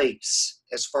place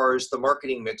as far as the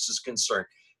marketing mix is concerned.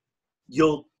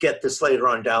 You'll get this later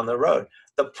on down the road.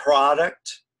 The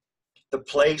product, the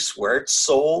place where it's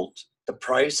sold, the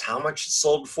price, how much it's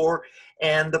sold for,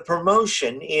 and the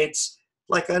promotion. It's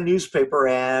like a newspaper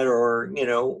ad, or, you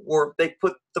know, or they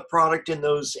put the product in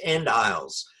those end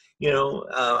aisles. You know,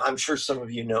 I'm sure some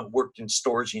of you know, worked in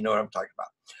stores, you know what I'm talking about.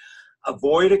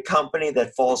 Avoid a company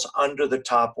that falls under the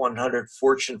top 100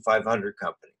 Fortune 500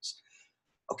 companies.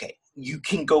 Okay, you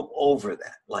can go over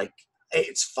that. Like,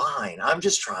 it's fine. I'm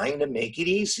just trying to make it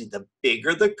easy. The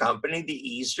bigger the company, the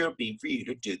easier it'll be for you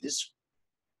to do this,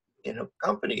 you know,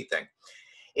 company thing.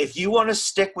 If you want to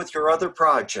stick with your other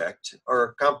project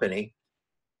or company,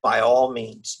 by all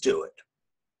means, do it.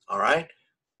 All right?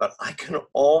 But I can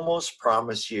almost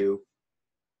promise you,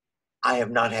 I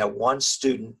have not had one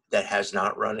student that has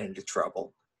not run into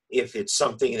trouble if it's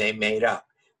something they made up,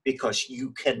 because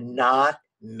you cannot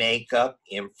make up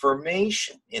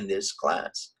information in this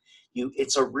class.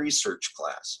 It's a research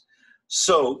class.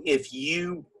 So if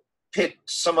you pick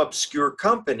some obscure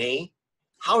company,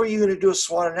 how are you going to do a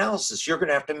SWOT analysis? You're going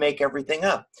to have to make everything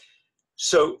up.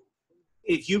 So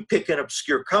if you pick an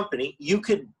obscure company, you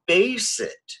could base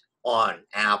it on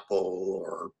Apple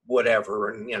or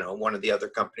whatever, and, you know, one of the other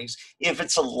companies, if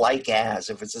it's a like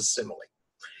as, if it's a simile.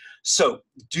 So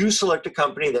do select a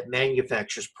company that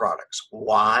manufactures products.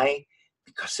 Why?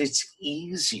 Because it's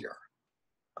easier,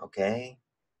 okay?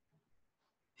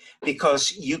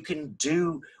 Because you can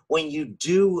do, when you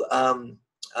do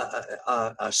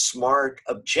a SMART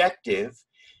objective,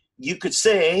 you could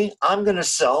say, I'm going to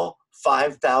sell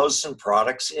 5,000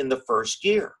 products in the first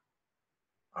year.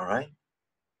 All right?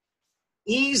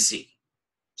 Easy.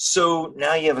 So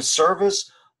now you have a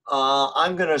service.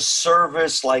 I'm going to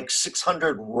service like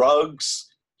 600 rugs.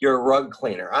 You're a rug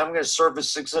cleaner. I'm going to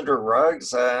service 600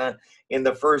 rugs in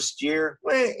the first year.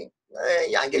 Well,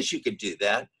 I guess you could do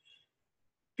that.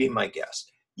 Be my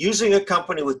guest. Using a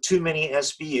company with too many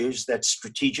SBUs, that's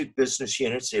strategic business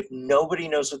units, if nobody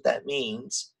knows what that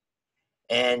means,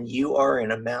 and you are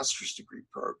in a master's degree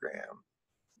program,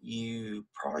 you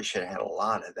probably should have had a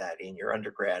lot of that in your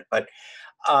undergrad. But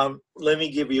let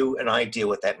me give you an idea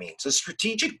what that means. A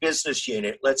strategic business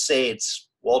unit, let's say it's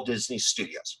Walt Disney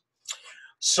Studios.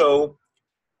 So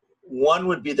one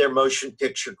would be their motion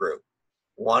picture group.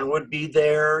 One would be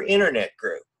their internet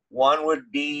group. One would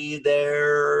be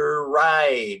their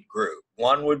ride group.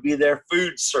 One would be their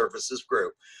food services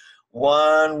group.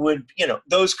 One would, you know,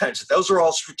 those are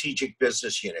all strategic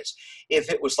business units. If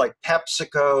it was like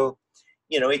PepsiCo,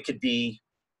 you know, it could be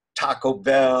Taco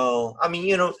Bell. I mean,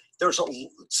 you know,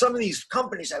 some of these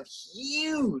companies have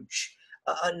huge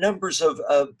numbers of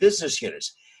business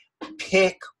units.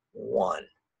 Pick one,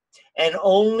 and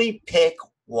only pick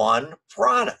one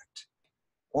product,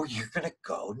 or you're going to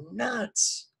go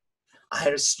nuts. I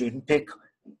had a student pick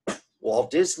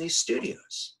Walt Disney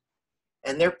Studios,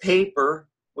 and their paper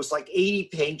was like 80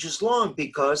 pages long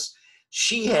because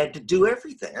she had to do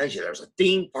everything. There's a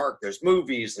theme park, there's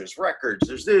movies, there's records,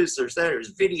 there's this, there's that,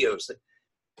 there's videos,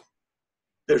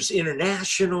 there's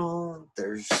international,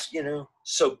 there's, you know.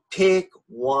 So pick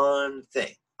one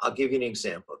thing. I'll give you an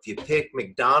example. If you pick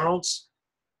McDonald's,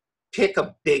 pick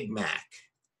a Big Mac.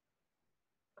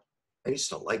 I used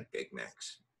to like Big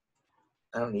Macs.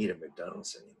 I don't eat at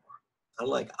McDonald's anymore. I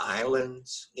like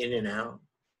Islands, In-N-Out.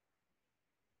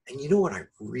 And you know what I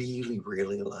really,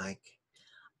 really like?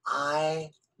 I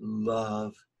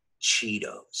love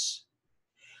Cheetos.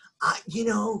 You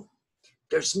know,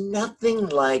 there's nothing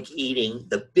like eating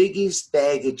the biggest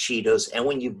bag of Cheetos, and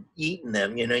when you've eaten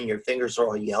them, you know, and your fingers are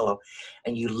all yellow,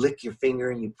 and you lick your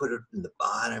finger and you put it in the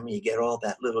bottom, and you get all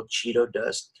that little Cheeto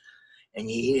dust, and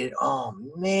you eat it. Oh,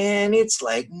 man, it's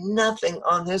like nothing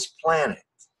on this planet.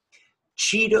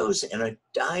 Cheetos and a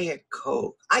Diet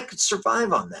Coke. I could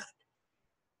survive on that.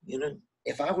 You know,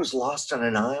 if I was lost on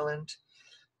an island,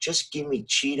 just give me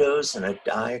Cheetos and a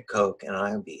Diet Coke, and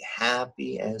I'd be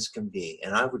happy as can be.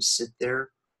 And I would sit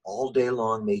there all day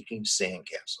long making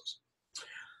sandcastles.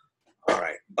 All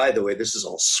right. By the way, this is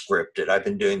all scripted. I've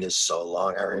been doing this so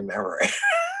long, I remember it.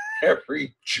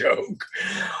 every joke.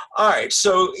 All right,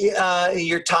 so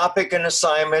your topic and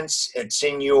assignments, it's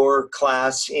in your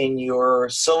class, in your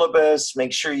syllabus.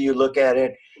 Make sure you look at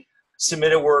it.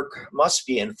 Submitted work must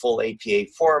be in full APA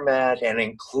format and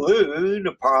include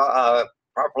a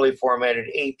properly formatted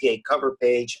APA cover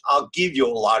page. I'll give you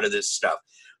a lot of this stuff.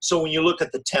 So when you look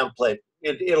at the template,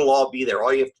 it'll all be there.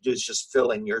 All you have to do is just fill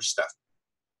in your stuff.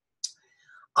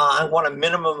 I want a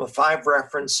minimum of 5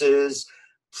 references.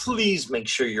 Please make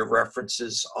sure your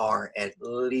references are at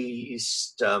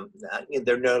least,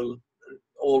 they're no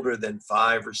older than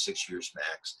 5 or 6 years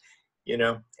max, you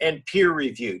know, and peer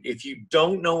reviewed. If you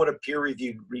don't know what a peer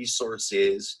reviewed resource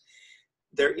is,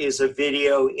 there is a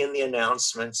video in the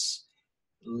announcements.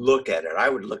 Look at it. I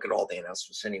would look at all the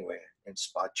announcements anyway and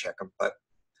spot check them, but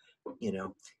you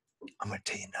know, I'm going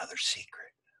to tell you another secret.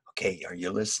 Okay, are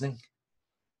you listening?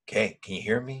 Okay, can you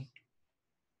hear me?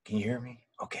 Can you hear me?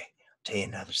 Okay, I'll tell you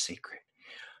another secret.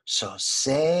 So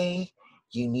say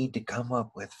you need to come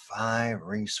up with 5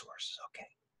 resources, okay,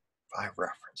 5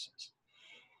 references.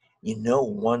 You know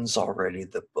one's already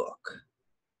the book,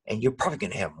 and you're probably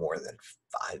going to have more than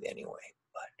 5 anyway,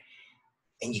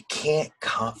 and you can't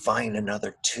find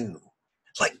another 2.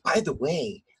 Like, by the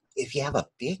way, if you have a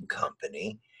big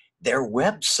company, their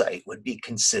website would be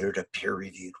considered a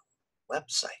peer-reviewed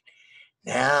website.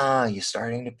 Now you're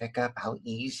starting to pick up how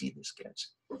easy this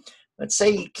gets. Let's say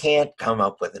you can't come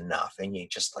up with enough and you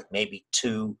just like maybe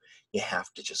 2, you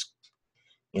have to just,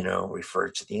 you know, refer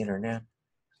to the internet.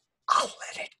 I'll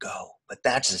let it go, but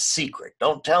that's a secret.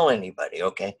 Don't tell anybody,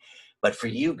 okay? But for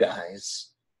you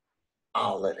guys,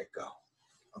 I'll let it go.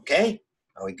 Okay?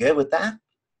 Are we good with that?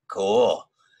 Cool.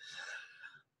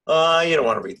 You don't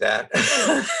want to read that.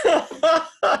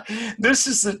 This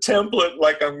is the template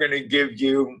like I'm going to give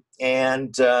you.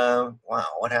 And wow,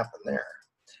 what happened there?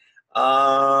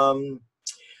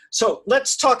 So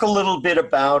let's talk a little bit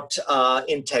about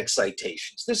in-text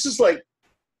citations. This is like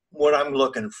what I'm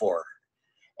looking for.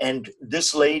 And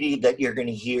this lady that you're going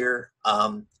to hear,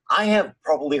 I have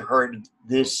probably heard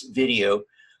this video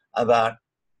about,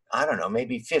 I don't know,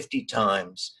 maybe 50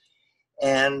 times.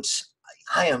 And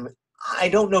I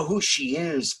don't know who she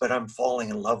is, but I'm falling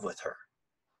in love with her.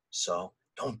 So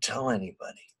don't tell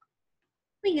anybody.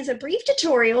 Is a brief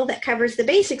tutorial that covers the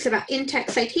basics about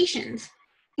in-text citations,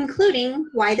 including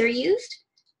why they're used,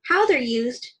 how they're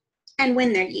used, and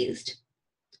when they're used.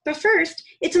 But first,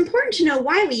 it's important to know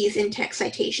why we use in-text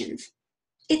citations.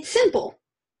 It's simple.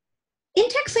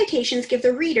 In-text citations give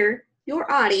the reader,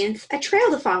 your audience, a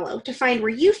trail to follow to find where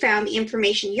you found the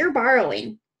information you're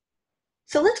borrowing.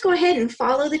 So let's go ahead and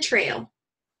follow the trail.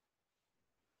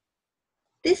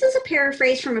 This is a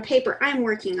paraphrase from a paper I'm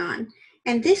working on,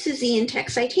 and this is the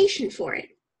in-text citation for it.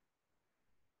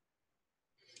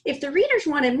 If the readers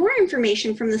wanted more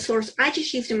information from the source I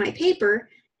just used in my paper,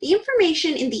 the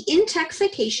information in the in-text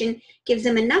citation gives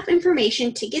them enough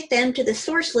information to get them to the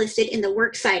source listed in the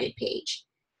Works Cited page.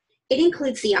 It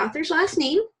includes the author's last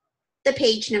name, the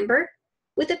page number,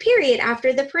 with a period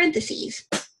after the parentheses.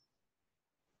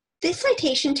 This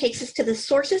citation takes us to the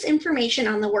source's information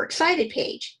on the Works Cited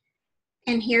page.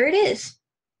 And here it is.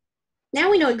 Now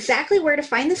we know exactly where to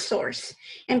find the source,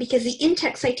 and because the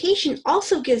in-text citation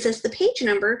also gives us the page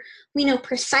number, we know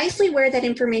precisely where that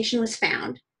information was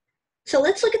found. So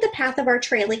let's look at the path of our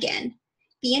trail again.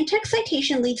 The in-text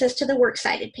citation leads us to the Works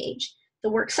Cited page. The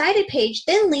Works Cited page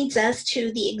then leads us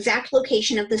to the exact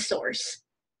location of the source.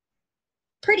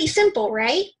 Pretty simple,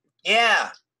 right?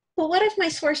 Yeah. But what if my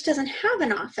source doesn't have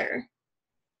an author?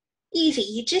 Easy,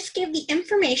 you just give the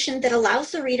information that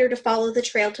allows the reader to follow the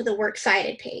trail to the Works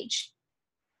Cited page.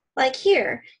 Like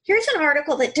here's an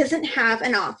article that doesn't have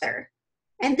an author,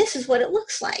 and this is what it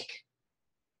looks like.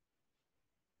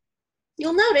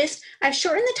 You'll notice I've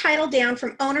shortened the title down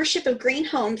from ownership of green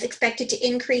homes expected to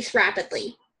increase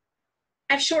rapidly.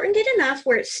 I've shortened it enough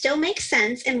where it still makes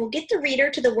sense and will get the reader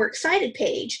to the Works Cited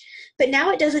page, but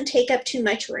now it doesn't take up too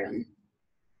much room.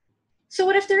 So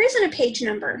what if there isn't a page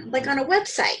number, like on a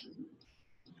website?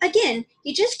 Again,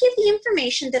 you just give the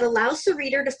information that allows the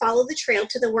reader to follow the trail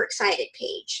to the Works Cited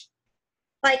page.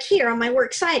 Like here on my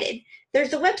Works Cited,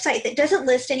 there's a website that doesn't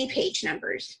list any page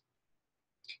numbers.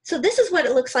 So this is what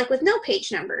it looks like with no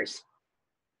page numbers.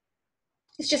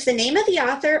 It's just the name of the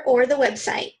author or the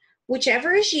website,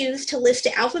 whichever is used to list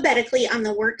it alphabetically on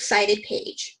the Works Cited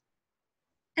page.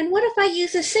 And what if I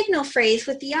use a signal phrase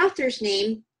with the author's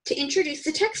name to introduce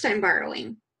the text I'm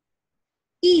borrowing?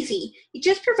 Easy, you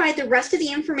just provide the rest of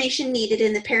the information needed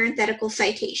in the parenthetical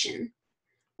citation.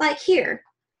 Like here,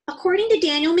 according to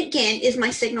Daniel McGinn is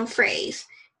my signal phrase,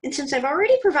 and since I've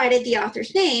already provided the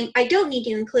author's name, I don't need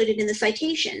to include it in the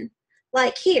citation.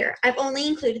 Like here, I've only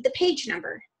included the page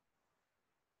number.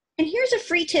 And here's a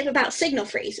free tip about signal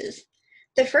phrases.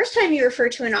 The first time you refer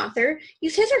to an author,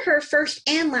 use his or her first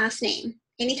and last name.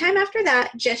 Anytime after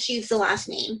that, just use the last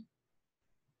name.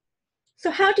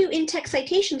 So how do in-text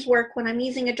citations work when I'm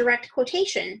using a direct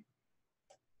quotation?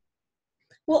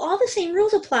 Well, all the same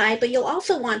rules apply, but you'll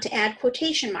also want to add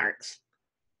quotation marks.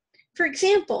 For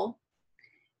example,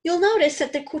 you'll notice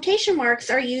that the quotation marks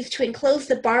are used to enclose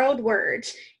the borrowed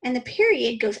words, and the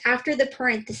period goes after the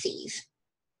parentheses.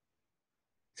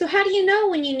 So how do you know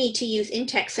when you need to use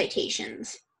in-text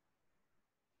citations?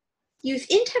 Use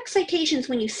in-text citations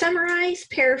when you summarize,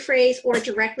 paraphrase, or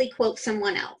directly quote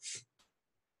someone else.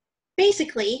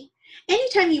 Basically,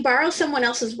 anytime you borrow someone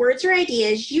else's words or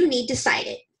ideas, you need to cite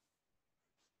it.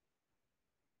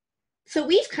 So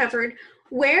we've covered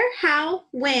where, how,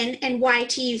 when, and why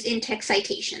to use in-text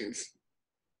citations.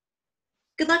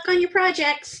 Good luck on your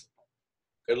projects.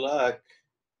 Good luck.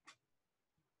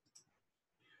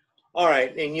 All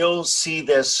right, and you'll see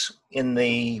this in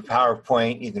the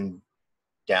PowerPoint. You can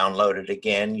download it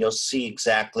again. You'll see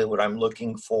exactly what I'm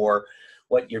looking for,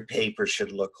 what your paper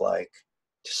should look like.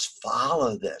 Just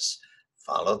follow this.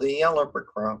 Follow the yellow brick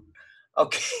road.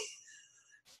 Okay.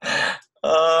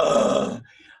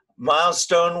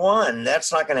 Milestone 1,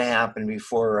 that's not going to happen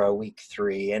before week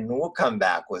 3, and we'll come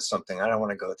back with something. I don't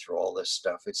want to go through all this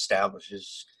stuff. It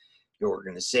establishes your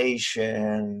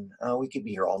organization. We could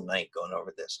be here all night going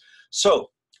over this. So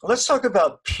let's talk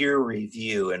about peer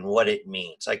review and what it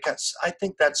means. I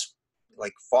think that's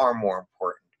like far more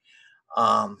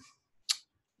important.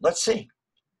 Let's see.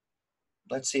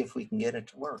 Let's see if we can get it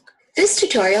to work. This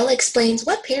tutorial explains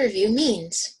what peer review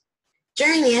means.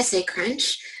 During the essay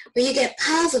crunch, where you get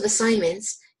piles of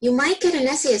assignments, you might get an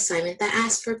essay assignment that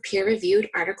asks for peer-reviewed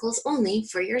articles only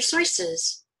for your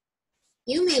sources.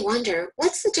 You may wonder,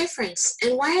 what's the difference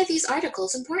and why are these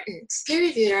articles important?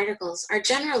 Peer-reviewed articles are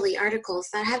generally articles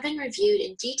that have been reviewed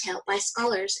in detail by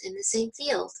scholars in the same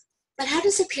field. But how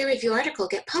does a peer review article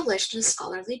get published in a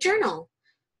scholarly journal?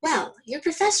 Well, your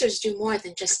professors do more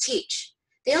than just teach.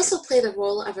 They also play the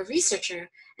role of a researcher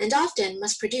and often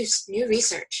must produce new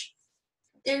research.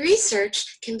 Their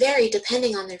research can vary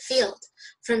depending on their field,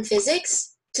 from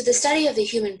physics to the study of the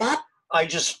human body. I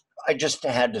just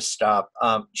had to stop.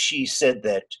 She said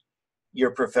that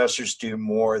your professors do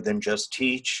more than just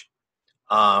teach.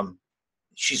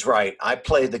 She's right. I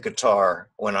play the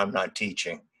guitar when I'm not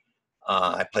teaching.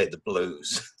 I play the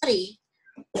blues.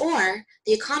 Or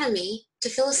the economy to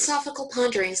philosophical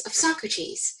ponderings of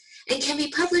Socrates, and can be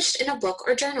published in a book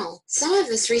or journal. Some of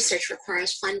this research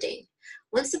requires funding.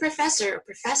 Once the professor or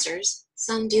professors,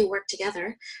 some do work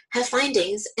together, have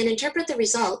findings and interpret the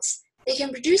results, they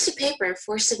can produce a paper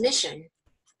for submission.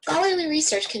 Scholarly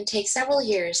research can take several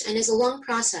years and is a long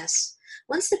process.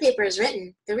 Once the paper is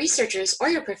written, the researchers or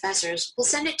your professors will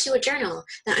send it to a journal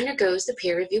that undergoes the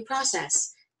peer review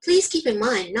process. Please keep in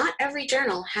mind, not every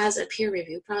journal has a peer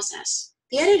review process.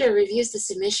 The editor reviews the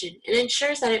submission and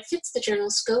ensures that it fits the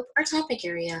journal's scope or topic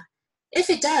area. If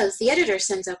it does, the editor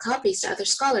sends out copies to other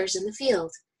scholars in the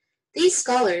field. These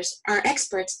scholars are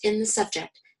experts in the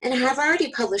subject and have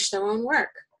already published their own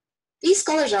work. These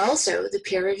scholars are also the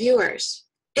peer reviewers.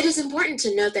 It is important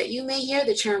to note that you may hear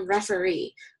the term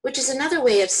referee, which is another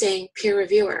way of saying peer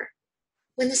reviewer.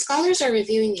 When the scholars are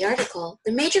reviewing the article,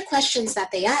 the major questions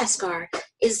that they ask are,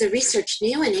 is the research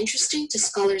new and interesting to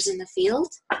scholars in the field?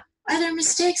 Are there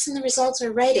mistakes in the results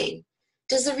or writing?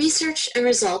 Does the research and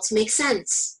results make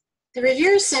sense? The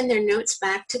reviewers send their notes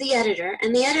back to the editor,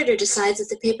 and the editor decides if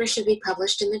the paper should be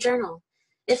published in the journal.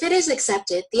 If it is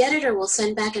accepted, the editor will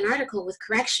send back an article with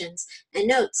corrections and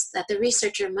notes that the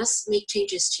researcher must make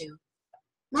changes to.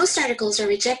 Most articles are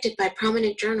rejected by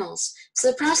prominent journals, so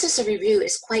the process of review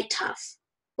is quite tough.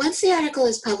 Once the article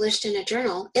is published in a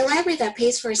journal, a library that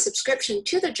pays for a subscription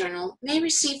to the journal may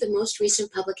receive the most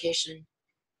recent publication.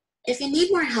 If you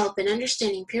need more help in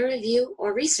understanding peer review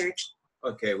or research,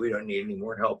 okay, we don't need any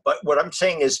more help. But what I'm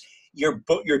saying is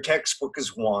your textbook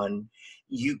is one.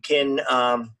 You can,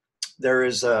 there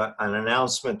is an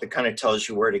announcement that kind of tells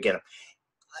you where to get them.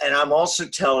 And I'm also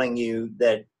telling you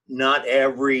that not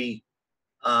every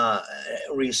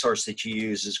resource that you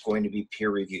use is going to be peer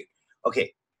reviewed.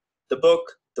 Okay, the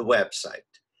book, the website,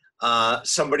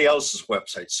 somebody else's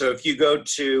website. So if you go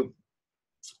to,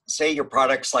 say your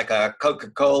product's like a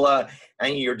Coca-Cola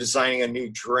and you're designing a new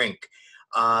drink,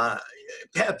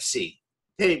 Pepsi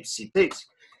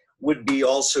would be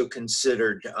also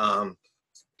considered, a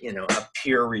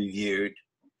peer-reviewed,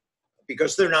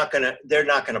 because they're not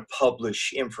gonna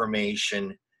publish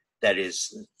information that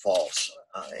is false.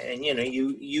 And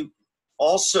you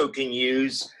also can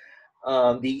use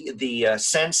the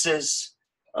census,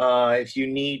 if you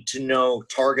need to know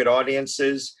target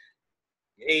audiences,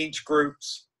 age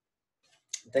groups,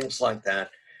 things like that.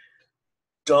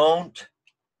 Don't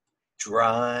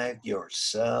drive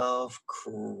yourself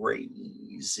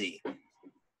crazy,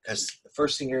 because the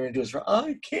first thing you're going to do is,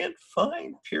 I can't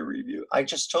find peer review. I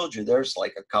just told you there's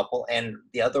like a couple, and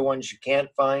the other ones you can't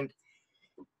find.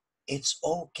 It's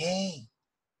okay.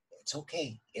 It's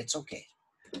okay. It's okay.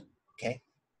 Okay?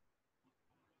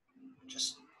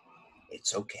 Just,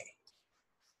 it's okay.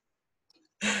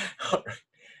 All right.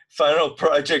 Final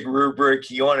project rubric,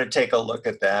 you want to take a look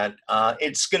at that.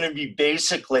 It's going to be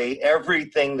basically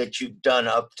everything that you've done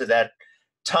up to that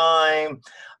time.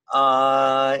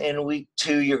 In week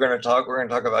 2, we're going to talk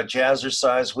about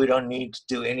jazzercise. We don't need to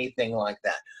do anything like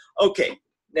that. Okay,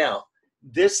 now,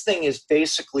 this thing is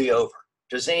basically over.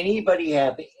 Does anybody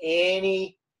have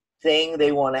anything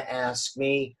they want to ask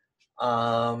me?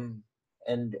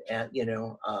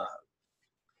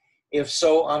 If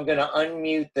so, I'm going to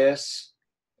unmute this,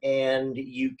 and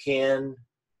you can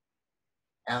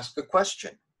ask a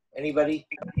question. Anybody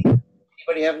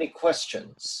have any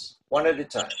questions? One at a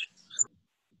time.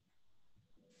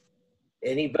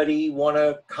 Anybody want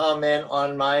to comment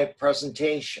on my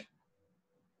presentation?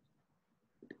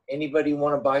 Anybody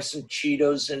want to buy some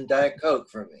Cheetos and Diet Coke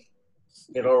from me?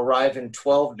 It'll arrive in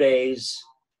 12 days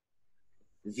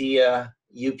via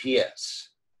UPS.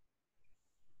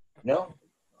 No?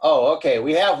 Oh, okay.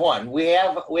 We have one. We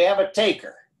have a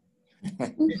taker.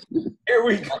 Here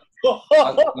we go.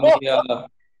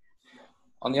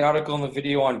 On the article and the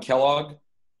video on Kellogg,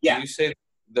 yeah. Do you say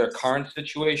their current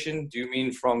situation? Do you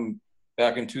mean from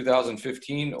back in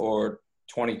 2015 or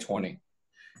 2020?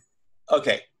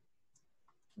 Okay.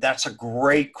 That's a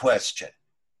great question.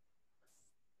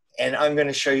 And I'm going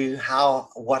to show you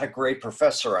what a great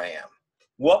professor I am.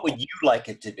 What would you like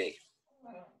it to be?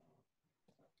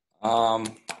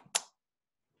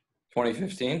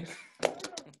 2015.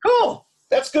 Cool.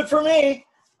 That's good for me.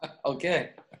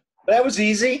 Okay. That was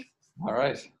easy. All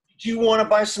right. Do you want to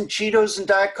buy some Cheetos and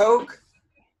Diet Coke?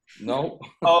 No.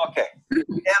 Oh, okay.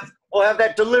 We'll have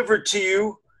that delivered to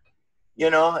you,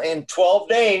 in 12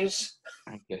 days.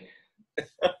 Okay.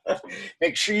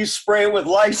 Make sure you spray it with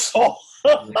Lysol.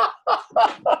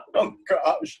 Oh,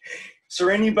 gosh. Is there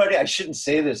anybody, I shouldn't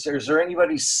say this, is there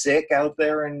anybody sick out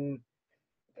there? And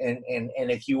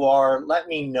if you are, let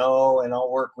me know, and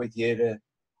I'll work with you to,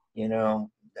 to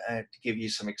give you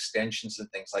some extensions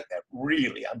and things like that.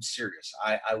 Really, I'm serious.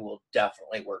 I will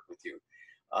definitely work with you.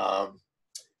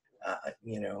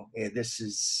 This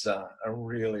is a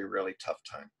really, really tough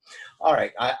time. All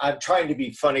right, I'm trying to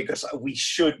be funny because we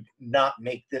should not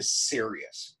make this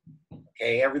serious.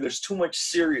 Okay, there's too much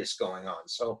serious going on.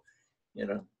 So,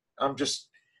 I'm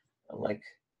like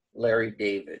Larry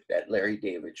David, that Larry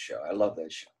David show. I love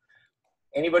that show.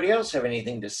 Anybody else have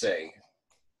anything to say?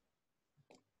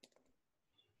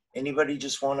 Anybody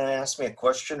just want to ask me a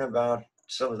question about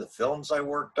some of the films I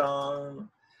worked on?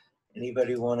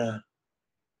 Anybody want to